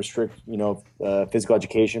that may restrict, physical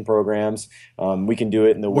education programs. We can do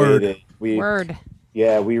it in the way that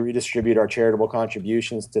we redistribute our charitable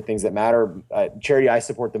contributions to things that matter. Charity I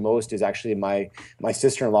support the most is actually my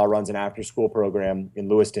sister-in-law runs an after-school program in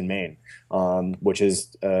Lewiston, Maine, which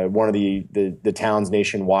is one of the towns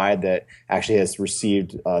nationwide that actually has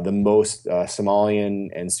received the most Somalian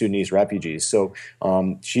and Sudanese refugees. So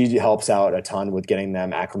she helps out a ton with getting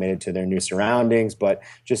them acclimated to their new surroundings, but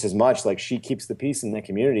just as much, she keeps the peace in the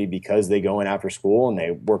community, because they go in after school and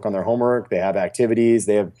they work on their homework, they have activities,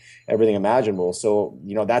 they have everything imaginable. So,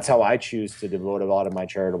 that's how I choose to devote a lot of my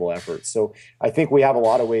charitable efforts. So I think we have a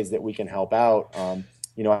lot of ways that we can help out.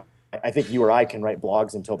 I think you or I can write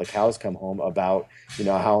blogs until the cows come home about,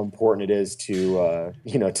 how important it is to,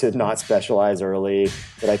 to not specialize early.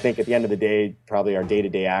 But I think at the end of the day, probably our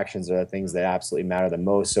day-to-day actions are the things that absolutely matter the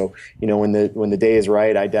most. So, when the day is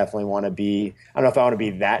right, I definitely want to be, I don't know if I want to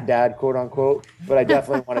be that dad, quote unquote, but I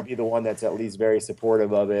definitely want to be the one that's at least very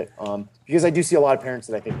supportive of it. Because I do see a lot of parents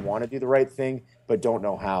that I think want to do the right thing, but don't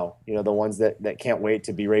know how. The ones that can't wait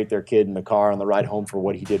to berate their kid in the car on the ride home for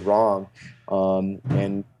what he did wrong.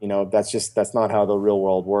 And that's not how the real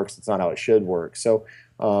world works. It's not how it should work. So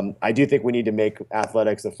I do think we need to make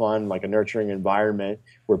athletics a fun, a nurturing environment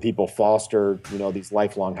where people foster, these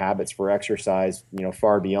lifelong habits for exercise,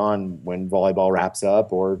 far beyond when volleyball wraps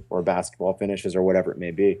up or basketball finishes or whatever it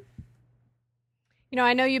may be.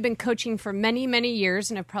 I know you've been coaching for many, many years,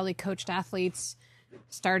 and have probably coached athletes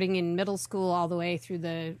starting in middle school all the way through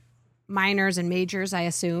the minors and majors, I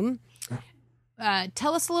assume.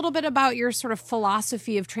 Tell us a little bit about your sort of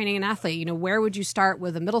philosophy of training an athlete. Where would you start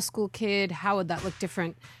with a middle school kid? How would that look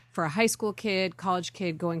different for a high school kid, college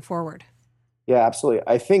kid going forward? Yeah, absolutely.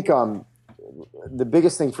 I think the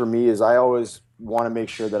biggest thing for me is I always want to make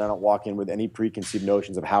sure that I don't walk in with any preconceived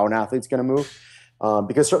notions of how an athlete's going to move.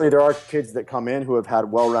 Because certainly there are kids that come in who have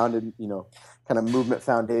had well-rounded, kind of movement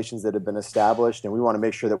foundations that have been established, and we want to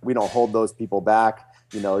make sure that we don't hold those people back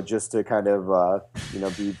just to kind of,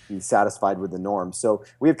 be satisfied with the norm. So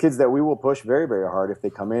we have kids that we will push very, very hard. If they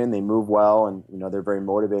come in, they move well, and, they're very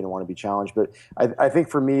motivated and want to be challenged. But I think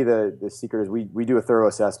for me, the secret is we do a thorough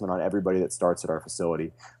assessment on everybody that starts at our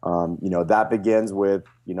facility. That begins with,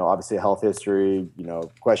 obviously a health history,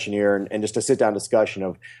 questionnaire, and just a sit-down discussion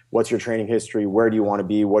of what's your training history, where do you want to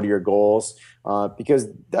be, what are your goals, because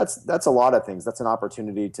that's a lot of things. That's an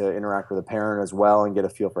opportunity to interact with a parent as well and get a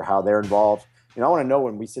feel for how they're involved. I want to know,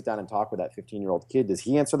 when we sit down and talk with that 15-year-old kid, does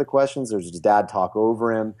he answer the questions, or does his dad talk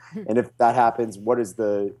over him? And if that happens, what's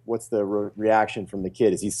the reaction from the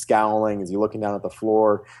kid? Is he scowling? Is he looking down at the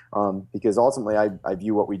floor? Because ultimately, I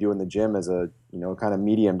view what we do in the gym as a kind of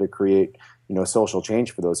medium to create social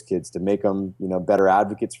change for those kids, to make them better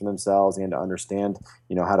advocates for themselves, and to understand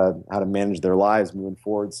how to manage their lives moving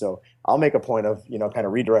forward. So I'll make a point of kind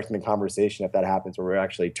of redirecting the conversation if that happens, where we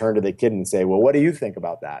actually turn to the kid and say, well, what do you think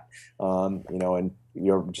about that? And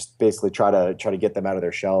just basically try to get them out of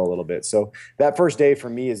their shell a little bit. So that first day for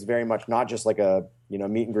me is very much not just like a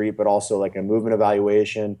meet and greet, but also like a movement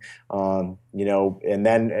evaluation, and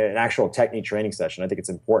then an actual technique training session. I think it's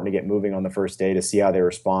important to get moving on the first day to see how they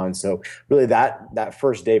respond. So really that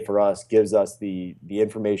first day for us gives us the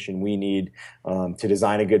information we need to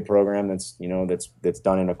design a good program that's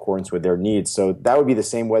done in accordance with their needs. So that would be the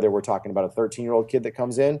same whether we're talking about a 13-year-old kid that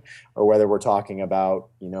comes in, or whether we're talking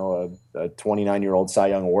about a 29-year-old Cy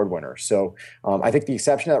Young Award winner. So I think the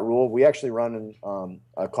exception to that rule, we actually run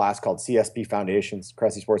a class called CSP Foundations,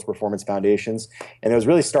 Cressey Sports Performance Foundations, and it was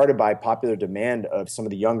really started by popular demand of some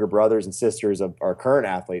of the younger brothers and sisters of our current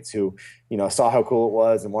athletes who saw how cool it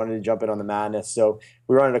was and wanted to jump in on the madness. So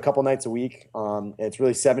we run it a couple nights a week. And it's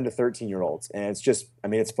really 7 to 13-year-olds, and it's just,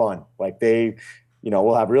 it's fun. Like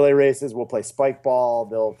we'll have relay races, we'll play spike ball,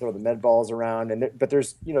 they'll throw the med balls around, but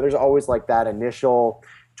there's always like that initial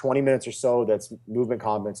 20 minutes or so that's movement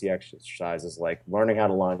competency exercises, like learning how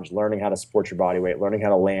to lunge, learning how to support your body weight, learning how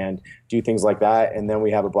to land, do things like that, and then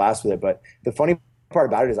we have a blast with it. But the funny part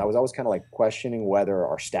about it is I was always kind of like questioning whether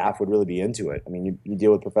our staff would really be into it. You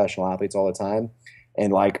deal with professional athletes all the time,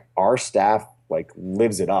 and like our staff like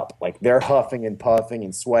lives it up. Like they're huffing and puffing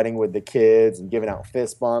and sweating with the kids and giving out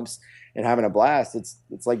fist bumps and having a blast. It's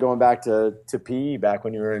like going back to PE back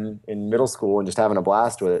when you were in middle school and just having a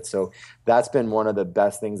blast with it. So that's been one of the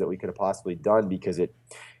best things that we could have possibly done, because it,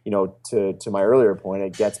 to my earlier point,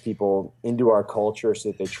 it gets people into our culture so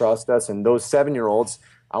that they trust us. And those 7-year-olds,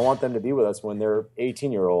 I want them to be with us when they're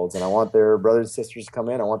 18-year-olds, and I want their brothers and sisters to come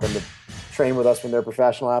in. I want them to train with us when they're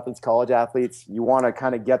professional athletes, college athletes. You want to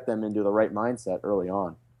kind of get them into the right mindset early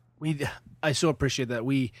on. I so appreciate that.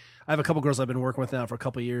 I have a couple girls I've been working with now for a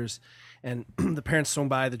couple of years, and the parents swung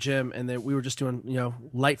by the gym, and we were just doing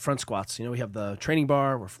light front squats. We have the training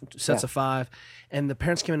bar, we're sets of 5, and the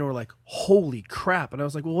parents came in and were like, "Holy crap!" And I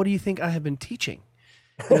was like, "Well, what do you think I have been teaching?"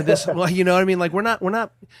 This, well, you know what I mean? Like we're not we're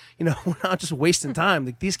not just wasting time.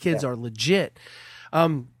 Like these kids are legit.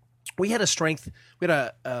 We had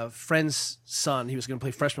a friend's son. He was going to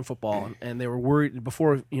play freshman football, and they were worried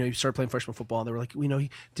before he started playing freshman football. They were like,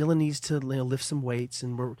 Dylan needs to lift some weights,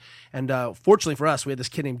 and fortunately for us, we had this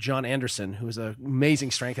kid named John Anderson, who is an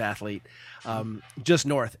amazing strength athlete, just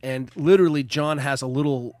north. And literally, John has a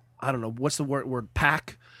little, I don't know what's the word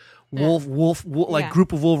pack. Wolf,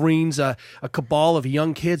 group of Wolverines, a cabal of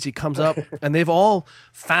young kids. He comes up, and they've all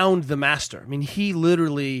found the master. He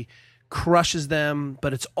literally crushes them,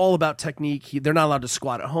 but it's all about technique. They're not allowed to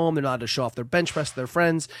squat at home. They're not allowed to show off their bench press to their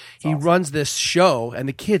friends. He runs this show, and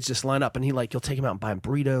the kids just line up, and he'll take them out and buy them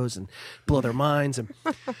burritos and blow their minds.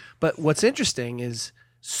 But what's interesting is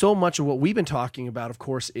so much of what we've been talking about, of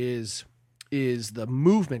course, is the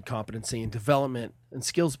movement competency and development and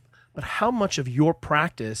skills. But how much of your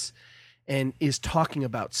practice is talking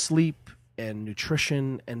about sleep and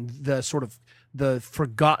nutrition and the sort of the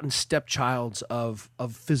forgotten stepchilds of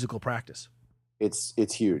physical practice?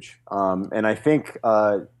 It's huge. And I think,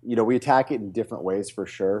 we attack it in different ways for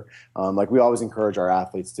sure. Like we always encourage our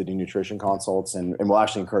athletes to do nutrition consults, and we'll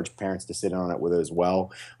actually encourage parents to sit in on it with it as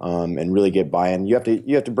well, and really get buy-in. You have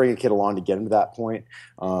to bring a kid along to get them to that point.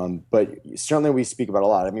 But certainly we speak about a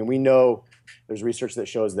lot. We know there's research that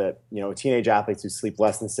shows that, teenage athletes who sleep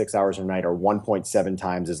less than 6 hours a night are 1.7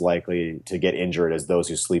 times as likely to get injured as those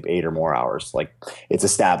who sleep 8 or more hours. Like it's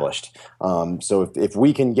established. So if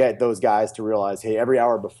we can get those guys to realize, hey, every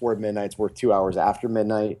hour before midnight's worth 2 hours after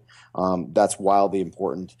midnight, that's wildly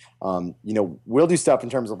important. We'll do stuff in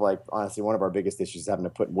terms of like, honestly, one of our biggest issues is having to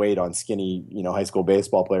put weight on skinny, high school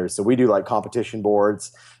baseball players. So we do like competition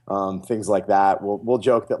boards, things like that. We'll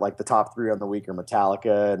joke that like the top 3 on the week are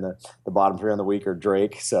Metallica and the bottom 3 on the week are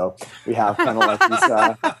Drake. So we have kind of like this,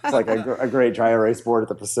 it's like a great dry erase board at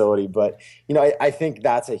the facility. But, I think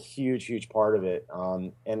that's a huge, huge part of it.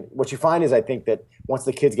 And what you find is I think that once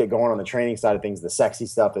the kids get going on the training side of things, the sexy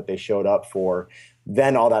stuff that they showed up for,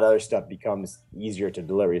 then all that other stuff becomes easier to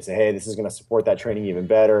deliver. You say, hey, this is going to support that training even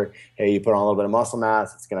better. Hey, you put on a little bit of muscle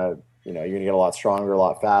mass. It's going to, you're going to get a lot stronger, a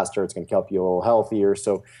lot faster. It's going to help you a little healthier.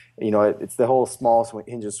 So, it's the whole small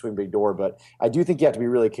hinges swing big door. But I do think you have to be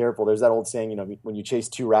really careful. There's that old saying, when you chase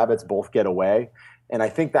two rabbits, both get away. And I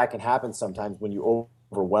think that can happen sometimes when you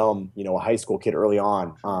overwhelm, a high school kid early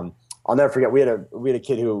on. I'll never forget. We had a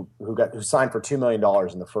kid who signed for $2 million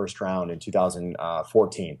in the first round in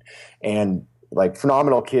 2014, and like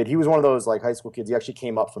phenomenal kid. He was one of those like high school kids. He actually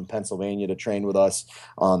came up from Pennsylvania to train with us,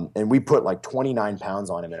 and we put like 29 pounds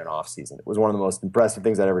on him in an off season. It was one of the most impressive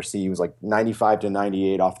things I'd ever see. He was like 95 to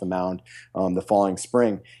 98 off the mound the following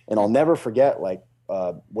spring, and I'll never forget like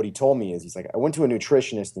what he told me is he's like, I went to a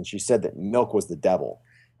nutritionist and she said that milk was the devil.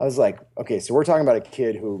 I was like, okay, so we're talking about a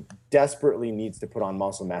kid who desperately needs to put on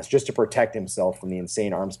muscle mass just to protect himself from the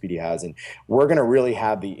insane arm speed he has. And we're going to really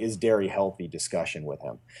have the is dairy healthy discussion with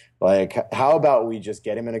him. Like, how about we just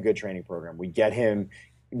get him in a good training program? We get him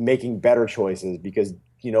making better choices because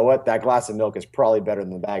you know what? That glass of milk is probably better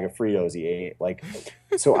than the bag of Fritos he ate. Like,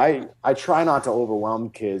 so I try not to overwhelm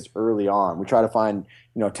kids early on. We try to find,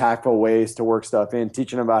 tactful ways to work stuff in,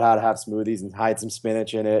 teaching them about how to have smoothies and hide some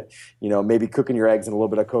spinach in it, maybe cooking your eggs in a little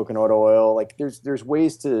bit of coconut oil. Like there's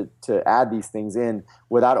ways to add these things in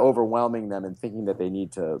without overwhelming them and thinking that they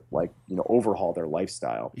need to overhaul their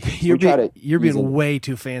lifestyle. You're being way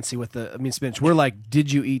too fancy with spinach. We're like,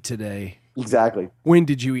 did you eat today? Exactly. When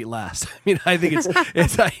did you eat last? I think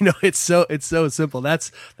it's so simple.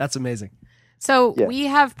 That's amazing. So we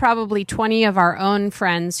have probably 20 of our own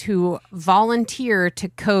friends who volunteer to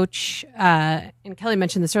coach, and Kelly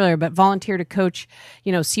mentioned this earlier, but volunteer to coach,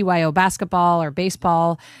 CYO basketball or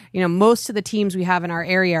baseball. Most of the teams we have in our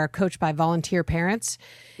area are coached by volunteer parents.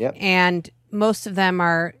 Yep. And most of them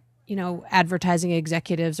are, advertising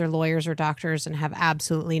executives or lawyers or doctors and have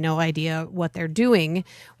absolutely no idea what they're doing.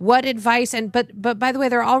 What advice, but by the way,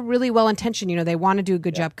 they're all really well-intentioned. They want to do a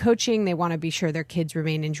good job coaching. They want to be sure their kids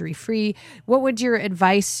remain injury-free. What would your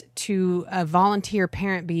advice to a volunteer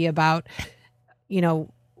parent be about,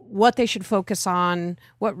 what they should focus on,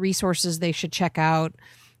 what resources they should check out,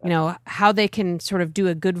 how they can sort of do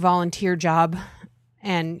a good volunteer job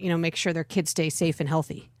and, make sure their kids stay safe and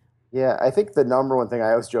healthy? Yeah, I think the number one thing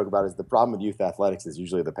I always joke about is the problem with youth athletics is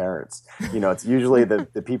usually the parents. It's usually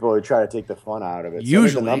the people who try to take the fun out of it.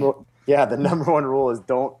 Usually. So the number one rule is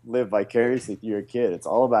don't live vicariously through your kid. It's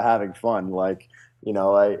all about having fun. Like, and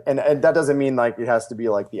that doesn't mean like it has to be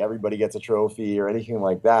like everybody gets a trophy or anything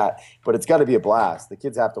like that, but it's got to be a blast. The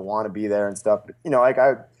kids have to want to be there and stuff.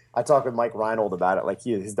 But, I talk with Mike Reinold about it. Like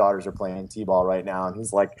his daughters are playing t-ball right now, and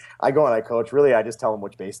he's like, I go and I coach. Really, I just tell them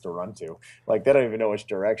which base to run to. Like they don't even know which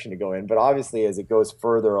direction to go in. But obviously, as it goes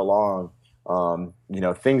further along,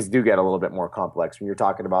 things do get a little bit more complex. When you're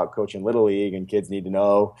talking about coaching little league, and kids need to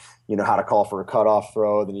know, how to call for a cutoff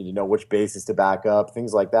throw. They need to know which bases to back up,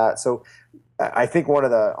 things like that. So I think one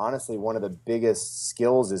of the biggest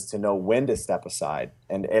skills is to know when to step aside.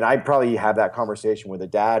 And I probably have that conversation with a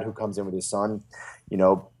dad who comes in with his son,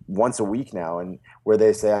 once a week now, and where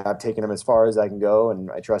they say, I've taken him as far as I can go,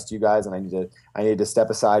 and I trust you guys, and I need to step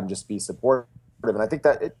aside and just be supportive. And I think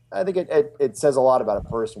it says a lot about a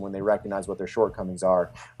person when they recognize what their shortcomings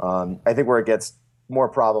are. I think where it gets more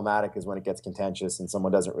problematic is when it gets contentious and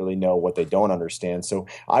someone doesn't really know what they don't understand. So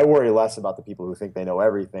I worry less about the people who think they know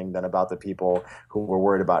everything than about the people who were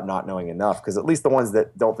worried about not knowing enough, because at least the ones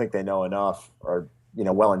that don't think they know enough are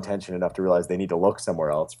well-intentioned enough to realize they need to look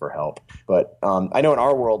somewhere else for help. But I know in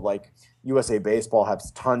our world, like USA Baseball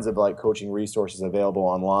has tons of like coaching resources available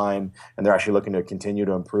online, and they're actually looking to continue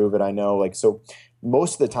to improve it. I know, so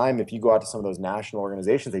most of the time, if you go out to some of those national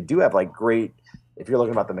organizations, they do have like great. If you're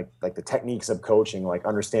looking about the techniques of coaching, like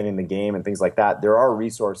understanding the game and things like that, there are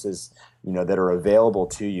resources that are available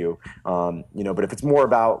to you. But if it's more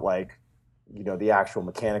about like the actual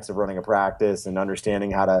mechanics of running a practice and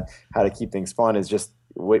understanding how to keep things fun, is just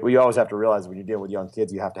what you always have to realize when you're dealing with young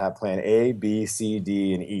kids. You have to have plan A, B, C,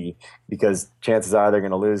 D, and E, because chances are they're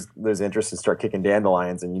going to lose interest and start kicking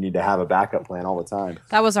dandelions, and you need to have a backup plan all the time.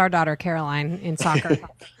 That was our daughter Caroline in soccer.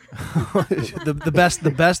 the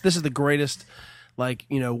best. This is the greatest. Like,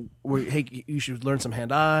 hey, you should learn some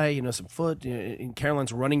hand-eye, some foot. And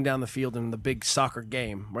Caroline's running down the field in the big soccer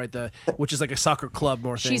game, right? Which is like a soccer club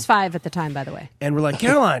more thing. She's 5 at the time, by the way. And we're like,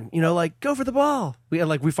 Caroline, go for the ball.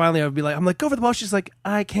 We finally, I would be like, I'm like, go for the ball. She's like,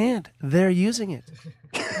 I can't. They're using it.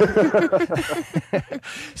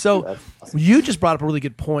 So That's awesome. you just brought up a really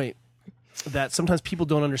good point that sometimes people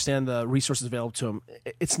don't understand the resources available to them.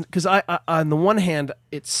 It's because I on the one hand,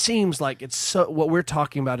 it seems like it's so, what we're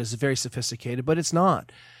talking about is very sophisticated, but it's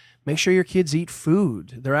not. Make sure your kids eat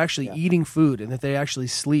food. They're actually eating food, and that they actually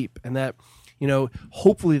sleep, and that, you know,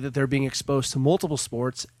 hopefully that they're being exposed to multiple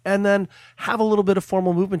sports, and then have a little bit of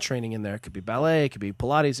formal movement training in there. It could be ballet, it could be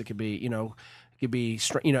Pilates, it could be, you know,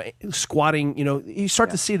 squatting. You know, you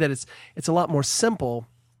start to see that it's a lot more simple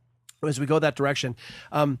as we go that direction.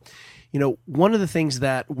 You know, one of the things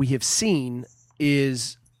that we have seen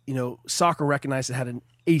is, you know, soccer recognized it had an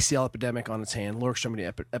ACL epidemic on its hand, lower extremity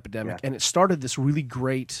epidemic, and it started this really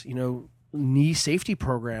great, you know, knee safety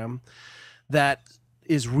program that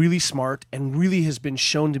is really smart and really has been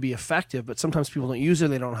shown to be effective, but sometimes people don't use it,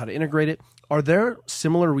 they don't know how to integrate it. Are there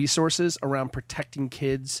similar resources around protecting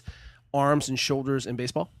kids' arms and shoulders in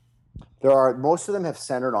baseball? There are. Most of them have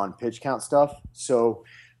centered on pitch count stuff. So,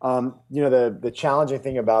 you know, the challenging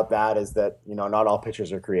thing about that is that, you know, not all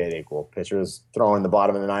pitchers are created equal. Pitchers throwing the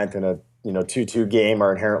bottom of the ninth in a, you know, 2-2 game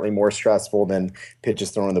are inherently more stressful than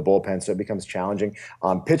pitches thrown in the bullpen, so it becomes challenging.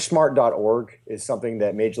 PitchSmart.org is something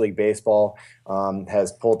that Major League Baseball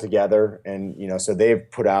has pulled together, and, you know, so they've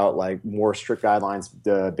put out like more strict guidelines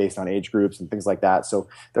based on age groups and things like that. So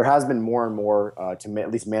there has been more and more to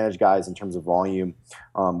at least manage guys in terms of volume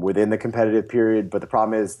within the competitive period. But the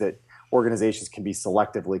problem is that organizations can be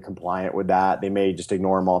selectively compliant with that. They may just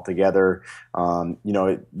ignore them altogether. You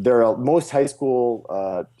know, most high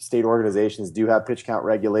school state organizations do have pitch count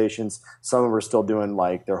regulations. Some of them are still doing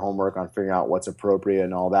like their homework on figuring out what's appropriate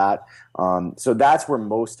and all that. So that's where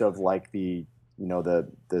most of like the, you know,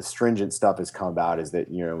 the stringent stuff has come about, is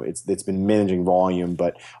that, you know, it's been managing volume,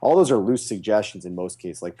 but all those are loose suggestions in most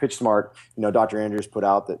cases. Like PitchSmart, you know, Dr. Andrews put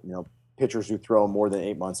out that, you know, pitchers who throw more than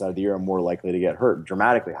 8 months out of the year are more likely to get hurt,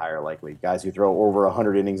 dramatically higher likely. Guys who throw over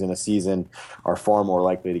 100 innings in a season are far more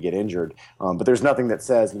likely to get injured. But there's nothing that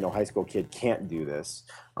says, you know, high school kid can't do this.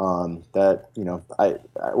 That, you know,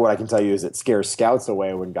 what I can tell you is it scares scouts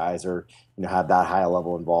away when guys are, you know, have that high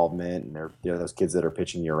level involvement, and they're, you know, those kids that are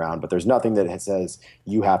pitching year round. But there's nothing that says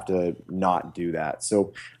you have to not do that.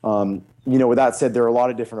 So, you know, with that said, there are a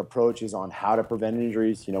lot of different approaches on how to prevent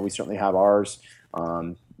injuries. You know, we certainly have ours.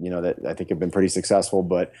 You know, that I think have been pretty successful,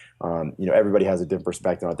 but, you know, everybody has a different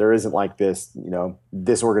perspective on it. There isn't like this, you know,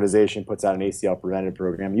 this organization puts out an ACL preventive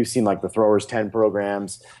program. You've seen like the Throwers 10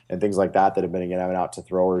 programs and things like that have been given out to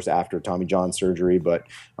throwers after Tommy John surgery. But,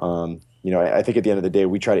 you know, I think at the end of the day,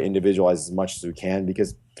 we try to individualize as much as we can,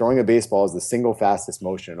 because throwing a baseball is the single fastest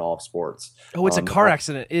motion in all of sports. Oh, it's a car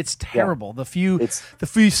accident. It's terrible. The few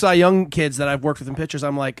Cy Young kids that I've worked with in pitchers,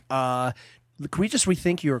 I'm like, can we just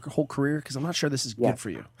rethink your whole career? Because I'm not sure this is good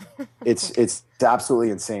for you. It's absolutely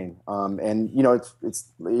insane. And, you know,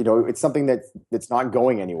 it's something that's not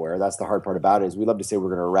going anywhere. That's the hard part about it, is we love to say we're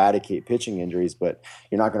going to eradicate pitching injuries, but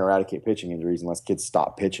you're not going to eradicate pitching injuries unless kids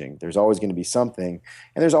stop pitching. There's always going to be something,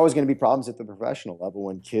 and there's always going to be problems at the professional level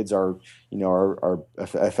when kids are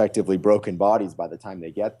effectively broken bodies by the time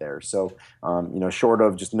they get there. So, you know, short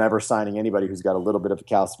of just never signing anybody who's got a little bit of a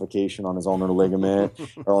calcification on his ulnar ligament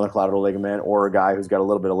or ulnar collateral ligament, or a guy who's got a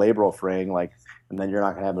little bit of labral fraying, like, and then you're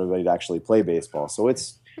not going to have anybody to actually play baseball. So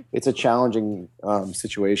it's a challenging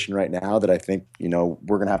situation right now that I think, you know,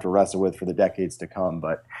 we're going to have to wrestle with for the decades to come.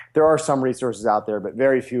 But there are some resources out there, but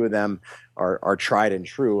very few of them are tried and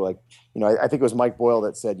true. Like, you know, I think it was Mike Boyle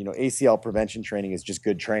that said, you know, ACL prevention training is just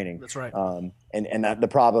good training. That's right. And that the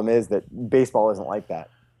problem is that baseball isn't like that.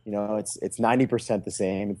 You know, it's 90% the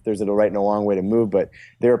same. There's a right and a wrong way to move, but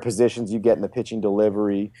there are positions you get in the pitching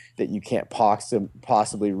delivery that you can't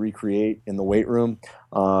possibly recreate in the weight room.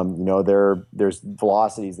 You know, there's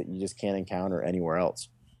velocities that you just can't encounter anywhere else.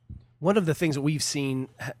 One of the things that we've seen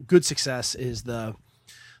good success is the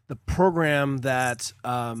program that,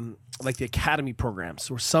 like the academy programs,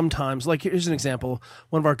 where sometimes, like, here's an example.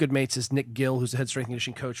 One of our good mates is Nick Gill, who's the head strength and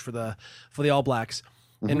conditioning coach for the All Blacks.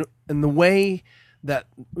 Mm-hmm. And the way that,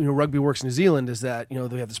 you know, rugby works in New Zealand is that, you know,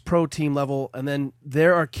 they have this pro team level, and then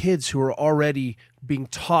there are kids who are already being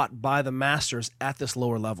taught by the masters at this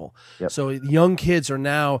lower level. Yep. So young kids are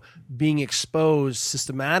now being exposed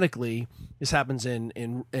systematically. This happens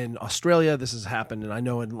in Australia. This has happened, and I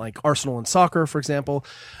know in like Arsenal and soccer, for example.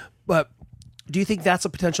 But do you think that's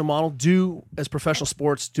a potential model? As professional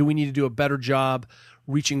sports, do we need to do a better job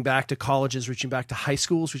reaching back to colleges, reaching back to high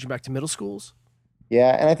schools, reaching back to middle schools?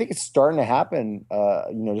 Yeah, and I think it's starting to happen,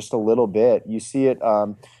 you know, just a little bit. You see it,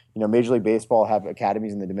 you know, Major League Baseball have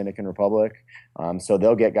academies in the Dominican Republic. So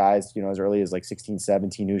they'll get guys, you know, as early as like 16,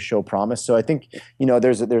 17 who show promise. So I think, you know,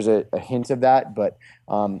 there's a hint of that. But,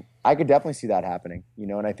 I could definitely see that happening,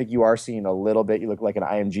 and I think you are seeing a little bit. You look like an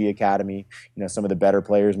IMG academy. Some of the better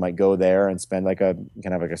players might go there and spend like a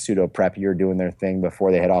kind of like a pseudo prep year doing their thing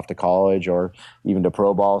before they head off to college or even to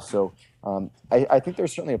pro ball. So I think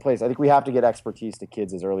there's certainly a place. I think we have to get expertise to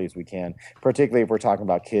kids as early as we can, particularly if we're talking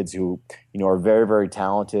about kids who, are very, very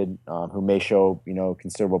talented, who may show,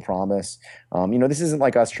 considerable promise. This isn't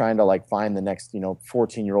like us trying to like find the next,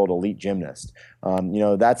 14-year-old elite gymnast.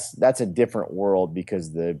 That's a different world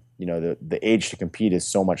because the age to compete is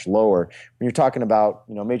so much lower. When you're talking about,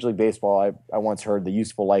 Major League Baseball, I once heard the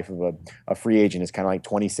useful life of a free agent is kind of like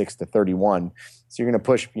 26 to 31. So you're going to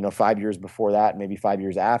push, 5 years before that, maybe 5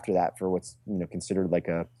 years after that for what's, considered like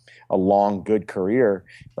a long, good career.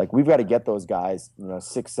 Like we've got to get those guys,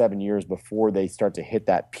 6-7 years before they start to hit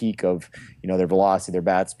that peak of, their velocity, their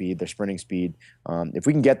bat speed, their sprinting speed. If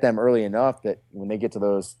we can get them early enough that when they get to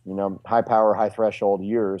those, high power, high threshold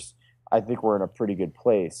years, I think we're in a pretty good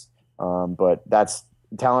place. But that's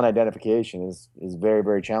talent identification is very,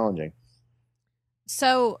 very challenging.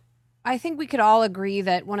 So I think we could all agree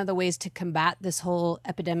that one of the ways to combat this whole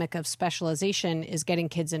epidemic of specialization is getting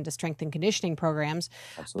kids into strength and conditioning programs.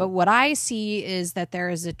 Absolutely. But what I see is that there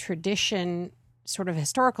is a tradition, sort of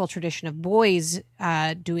historical tradition of boys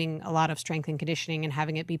doing a lot of strength and conditioning and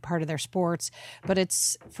having it be part of their sports. But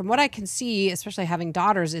it's, from what I can see, especially having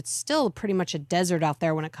daughters, it's still pretty much a desert out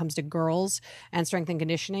there when it comes to girls and strength and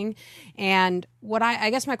conditioning. And what I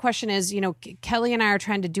guess my question is, Kelly and I are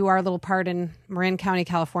trying to do our little part in Marin County,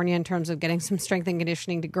 California, in terms of getting some strength and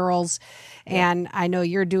conditioning to girls. Yeah. And I know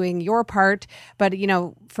you're doing your part, but,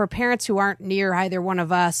 for parents who aren't near either one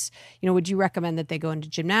of us, would you recommend that they go into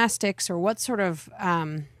gymnastics, or what sort of,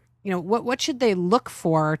 what should they look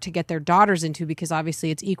for to get their daughters into? Because obviously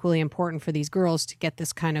it's equally important for these girls to get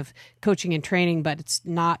this kind of coaching and training, but it's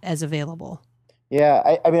not as available. Yeah.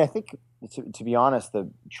 I think, to be honest, the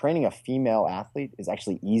training a female athlete is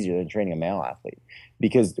actually easier than training a male athlete,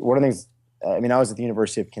 because one of the things, I was at the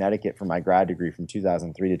University of Connecticut for my grad degree from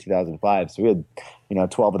 2003 to 2005. So we had,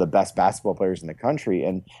 12 of the best basketball players in the country.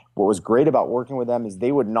 And what was great about working with them is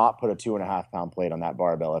they would not put a 2.5-pound plate on that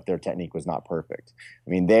barbell if their technique was not perfect.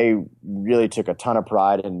 They really took a ton of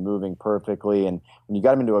pride in moving perfectly. And when you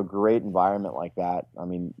got them into a great environment like that,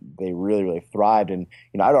 they really, really thrived. And,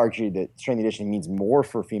 I'd argue that strength and conditioning means more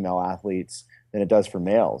for female athletes than it does for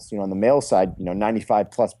males. On the male side,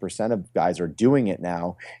 95+% of guys are doing it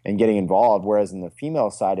now and getting involved. Whereas in the female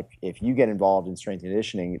side, if you get involved in strength and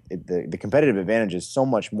conditioning, the competitive advantage is so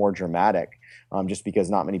much more dramatic, just because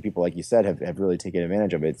not many people, like you said, have really taken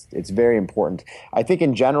advantage of it. It's very important. I think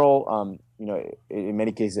in general, in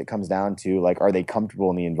many cases it comes down to like, are they comfortable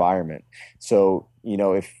in the environment? So,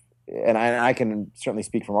 and I can certainly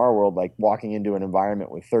speak from our world, like walking into an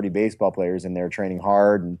environment with 30 baseball players and they're training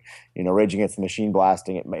hard and, rage against the machine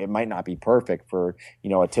blasting, it might not be perfect for,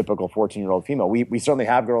 a typical 14-year-old female. We certainly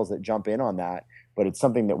have girls that jump in on that, but it's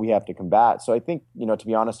something that we have to combat. So I think, to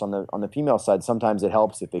be honest, on the female side, sometimes it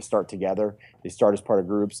helps if they start together, they start as part of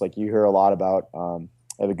groups. Like you hear a lot about,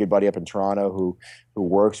 I have a good buddy up in Toronto who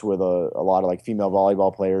works with a lot of like female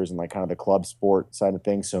volleyball players and like kind of the club sport side of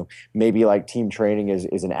things. So maybe like team training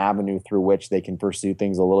is an avenue through which they can pursue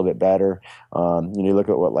things a little bit better. You look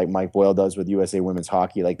at what like Mike Boyle does with USA Women's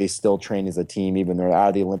Hockey, like they still train as a team, even they're out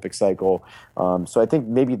of the Olympic cycle. So I think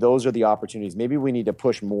maybe those are the opportunities. Maybe we need to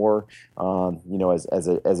push more, as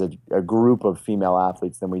a group of female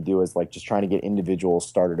athletes than we do as like just trying to get individuals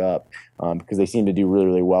started up, because they seem to do really,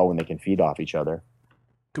 really well when they can feed off each other.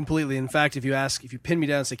 Completely. In fact, if you pin me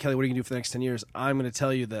down and say, Kelly, what are you going to do for the next 10 years? I'm going to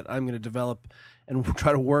tell you that I'm going to develop and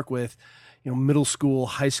try to work with, middle school,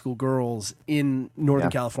 high school girls in Northern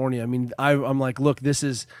California. I'm like, look, there's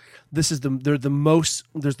the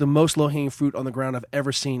most low hanging fruit on the ground I've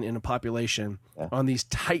ever seen in a population on these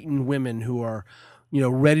Titan women who are,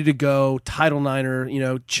 ready to go, Title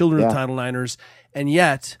Niner, children of Title Niners, and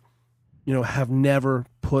yet, have never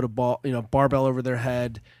put a barbell over their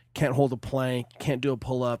head, can't hold a plank, can't do a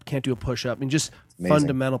pull-up, can't do a push-up, just amazing.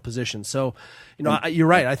 Fundamental positions. So, you're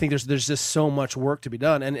right. I think there's just so much work to be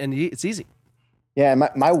done, and it's easy. Yeah,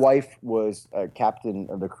 my wife was a captain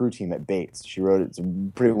of the crew team at Bates. It's a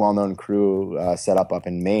pretty well-known crew set up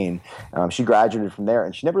in Maine. She graduated from there,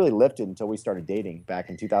 and she never really lifted until we started dating back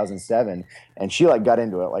in 2007. And she got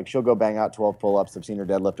into it. Like she'll go bang out 12 pull-ups. I've seen her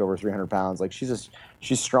deadlift over 300 pounds. Like she's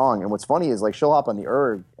strong. And what's funny is like she'll hop on the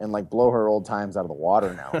erg and like blow her old times out of the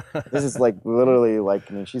water now. This is like literally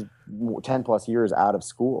she's 10 plus years out of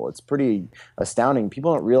school. It's pretty astounding.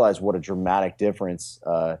 People don't realize what a dramatic difference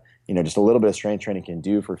just a little bit of strength training can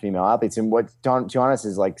do for female athletes. And what, to be honest,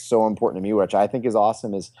 is like so important to me, which I think is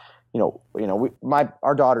awesome, is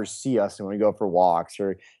our daughters see us when we go for walks,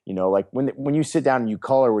 or, like when you sit down and you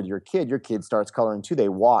color with your kid starts coloring too. They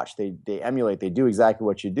watch, they emulate, they do exactly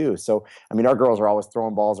what you do. So, I mean, our girls are always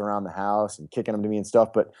throwing balls around the house and kicking them to me and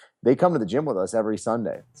stuff, but they come to the gym with us every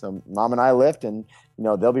Sunday. So mom and I lift, and,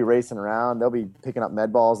 they'll be racing around. They'll be picking up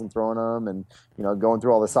med balls and throwing them, and, going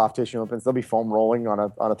through all the soft tissue movements. They'll be foam rolling on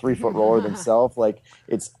a 3-foot roller themselves. Like,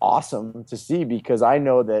 it's awesome to see, because I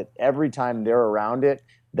know that every time they're around it,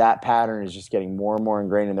 that pattern is just getting more and more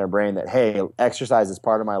ingrained in their brain that, hey, exercise is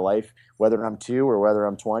part of my life, whether I'm 2 or whether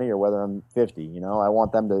I'm 20 or whether I'm 50. I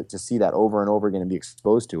want them to see that over and over again and be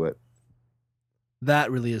exposed to it.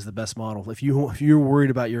 That really is the best model. If you're worried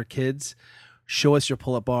about your kids, show us your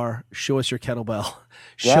pull-up bar, show us your kettlebell,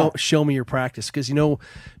 show me your practice. Because,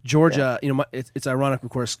 Georgia, it's ironic,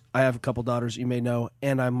 of course, I have a couple daughters, you may know,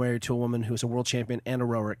 and I'm married to a woman who's a world champion and a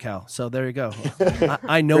rower at Cal. So there you go.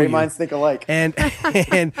 I know Great you. minds think alike. And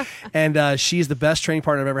she's the best training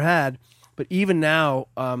partner I've ever had. But even now,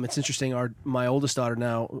 it's interesting. My oldest daughter,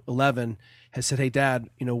 now 11, has said, "Hey, Dad,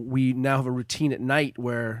 we now have a routine at night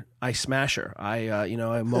where I smash her. I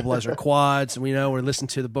mobilize her quads. And we're listening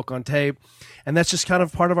to the book on tape, and that's just kind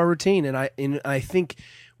of part of our routine." And I think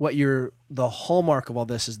the hallmark of all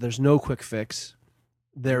this is there's no quick fix.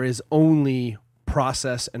 There is only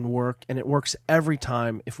process and work, and it works every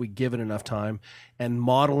time if we give it enough time. And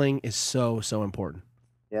modeling is so important.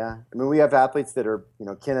 Yeah. I mean, we have athletes that are,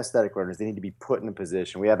 kinesthetic learners. They need to be put in a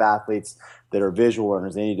position. We have athletes that are visual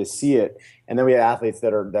learners. They need to see it. And then we have athletes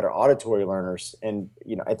that are auditory learners. And,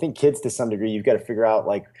 I think kids, to some degree, you've got to figure out,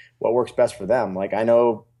 like, what works best for them. Like, I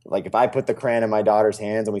know, like, if I put the crayon in my daughter's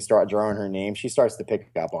hands and we start drawing her name, she starts to pick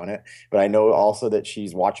up on it. But I know also that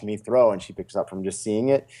she's watching me throw, and she picks up from just seeing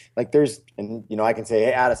it. Like, I can say,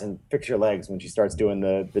 "Hey, Addison, fix your legs," when she starts doing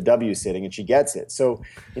the W sitting, and she gets it. So,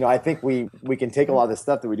 I think we can take a lot of the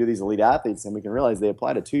stuff that we do these elite athletes, and we can realize they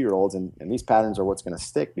apply to 2-year-olds, and these patterns are what's going to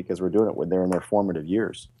stick, because we're doing it when they're in their formative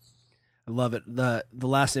years. I love it. The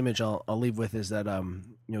last image I'll leave with is that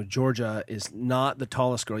Georgia is not the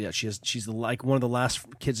tallest girl yet. She's like one of the last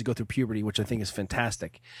kids to go through puberty, which I think is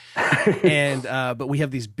fantastic. And but we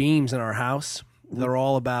have these beams in our house that are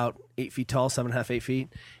all about 8 feet tall, 7.5, 8 feet.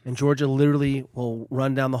 And Georgia literally will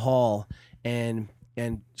run down the hall and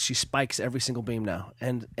she spikes every single beam now.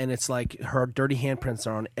 And it's like her dirty handprints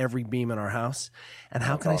are on every beam in our house. And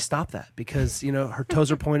how can I stop that? Because, her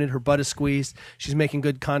toes are pointed, her butt is squeezed, she's making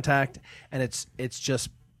good contact, and it's just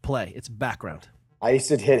play. It's background. I used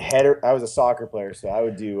to hit header. I was a soccer player, so I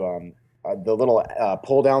would do the little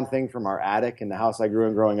pull-down thing from our attic in the house I grew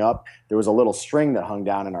in growing up. There was a little string that hung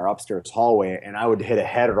down in our upstairs hallway, and I would hit a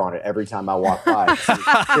header on it every time I walked by. So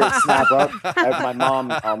it would snap up. My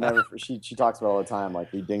mom, she talks about it all the time.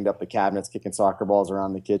 Like, we dinged up the cabinets, kicking soccer balls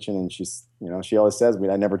around the kitchen, and she always says,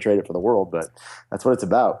 "I never trade it for the world," but that's what it's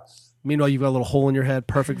about. Meanwhile, you've got a little hole in your head,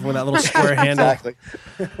 perfect for that little square handle. Exactly.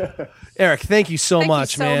 Eric, thank you so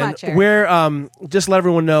much, man. Eric. Where, just let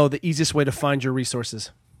everyone know the easiest way to find your resources.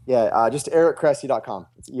 Yeah, just ericcressey.com.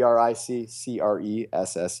 It's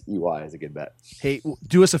ERICCRESSEY is a good bet. Hey,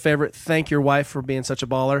 do us a favor. Thank your wife for being such a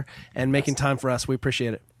baller and making time for us. We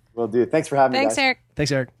appreciate it. Will do. Thanks for having me, guys. Eric.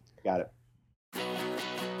 Thanks, Eric. Got it.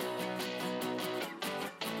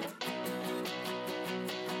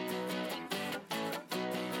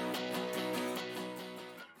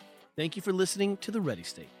 Thank you for listening to The Ready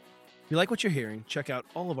State. If you like what you're hearing, check out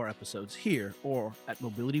all of our episodes here or at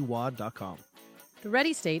mobilitywod.com. The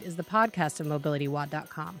Ready State is the podcast of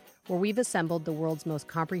mobilitywod.com, where we've assembled the world's most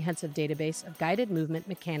comprehensive database of guided movement,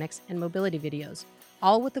 mechanics, and mobility videos,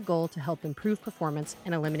 all with the goal to help improve performance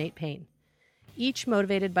and eliminate pain. Each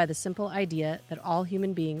motivated by the simple idea that all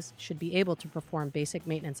human beings should be able to perform basic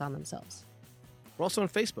maintenance on themselves. We're also on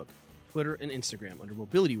Facebook, Twitter, and Instagram under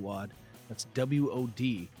MobilityWOD. That's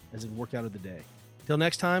WOD, as in workout of the day. Till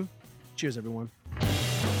next time, cheers, everyone.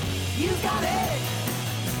 You got it.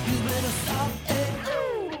 You better stop it.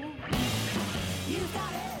 You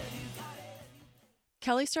got it.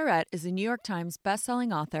 Kelly Starrett is a New York Times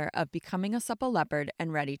bestselling author of Becoming a Supple Leopard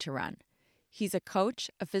and Ready to Run. He's a coach,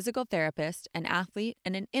 a physical therapist, an athlete,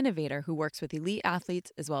 and an innovator who works with elite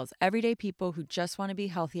athletes as well as everyday people who just want to be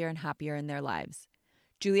healthier and happier in their lives.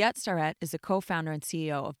 Juliette Starrett is a co-founder and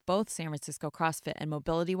CEO of both San Francisco CrossFit and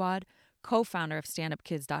Mobility WOD, co-founder of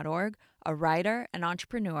StandUpKids.org, a writer, an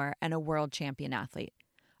entrepreneur, and a world champion athlete.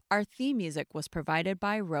 Our theme music was provided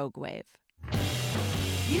by Rogue Wave.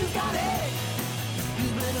 You got it. You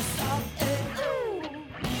better stop it.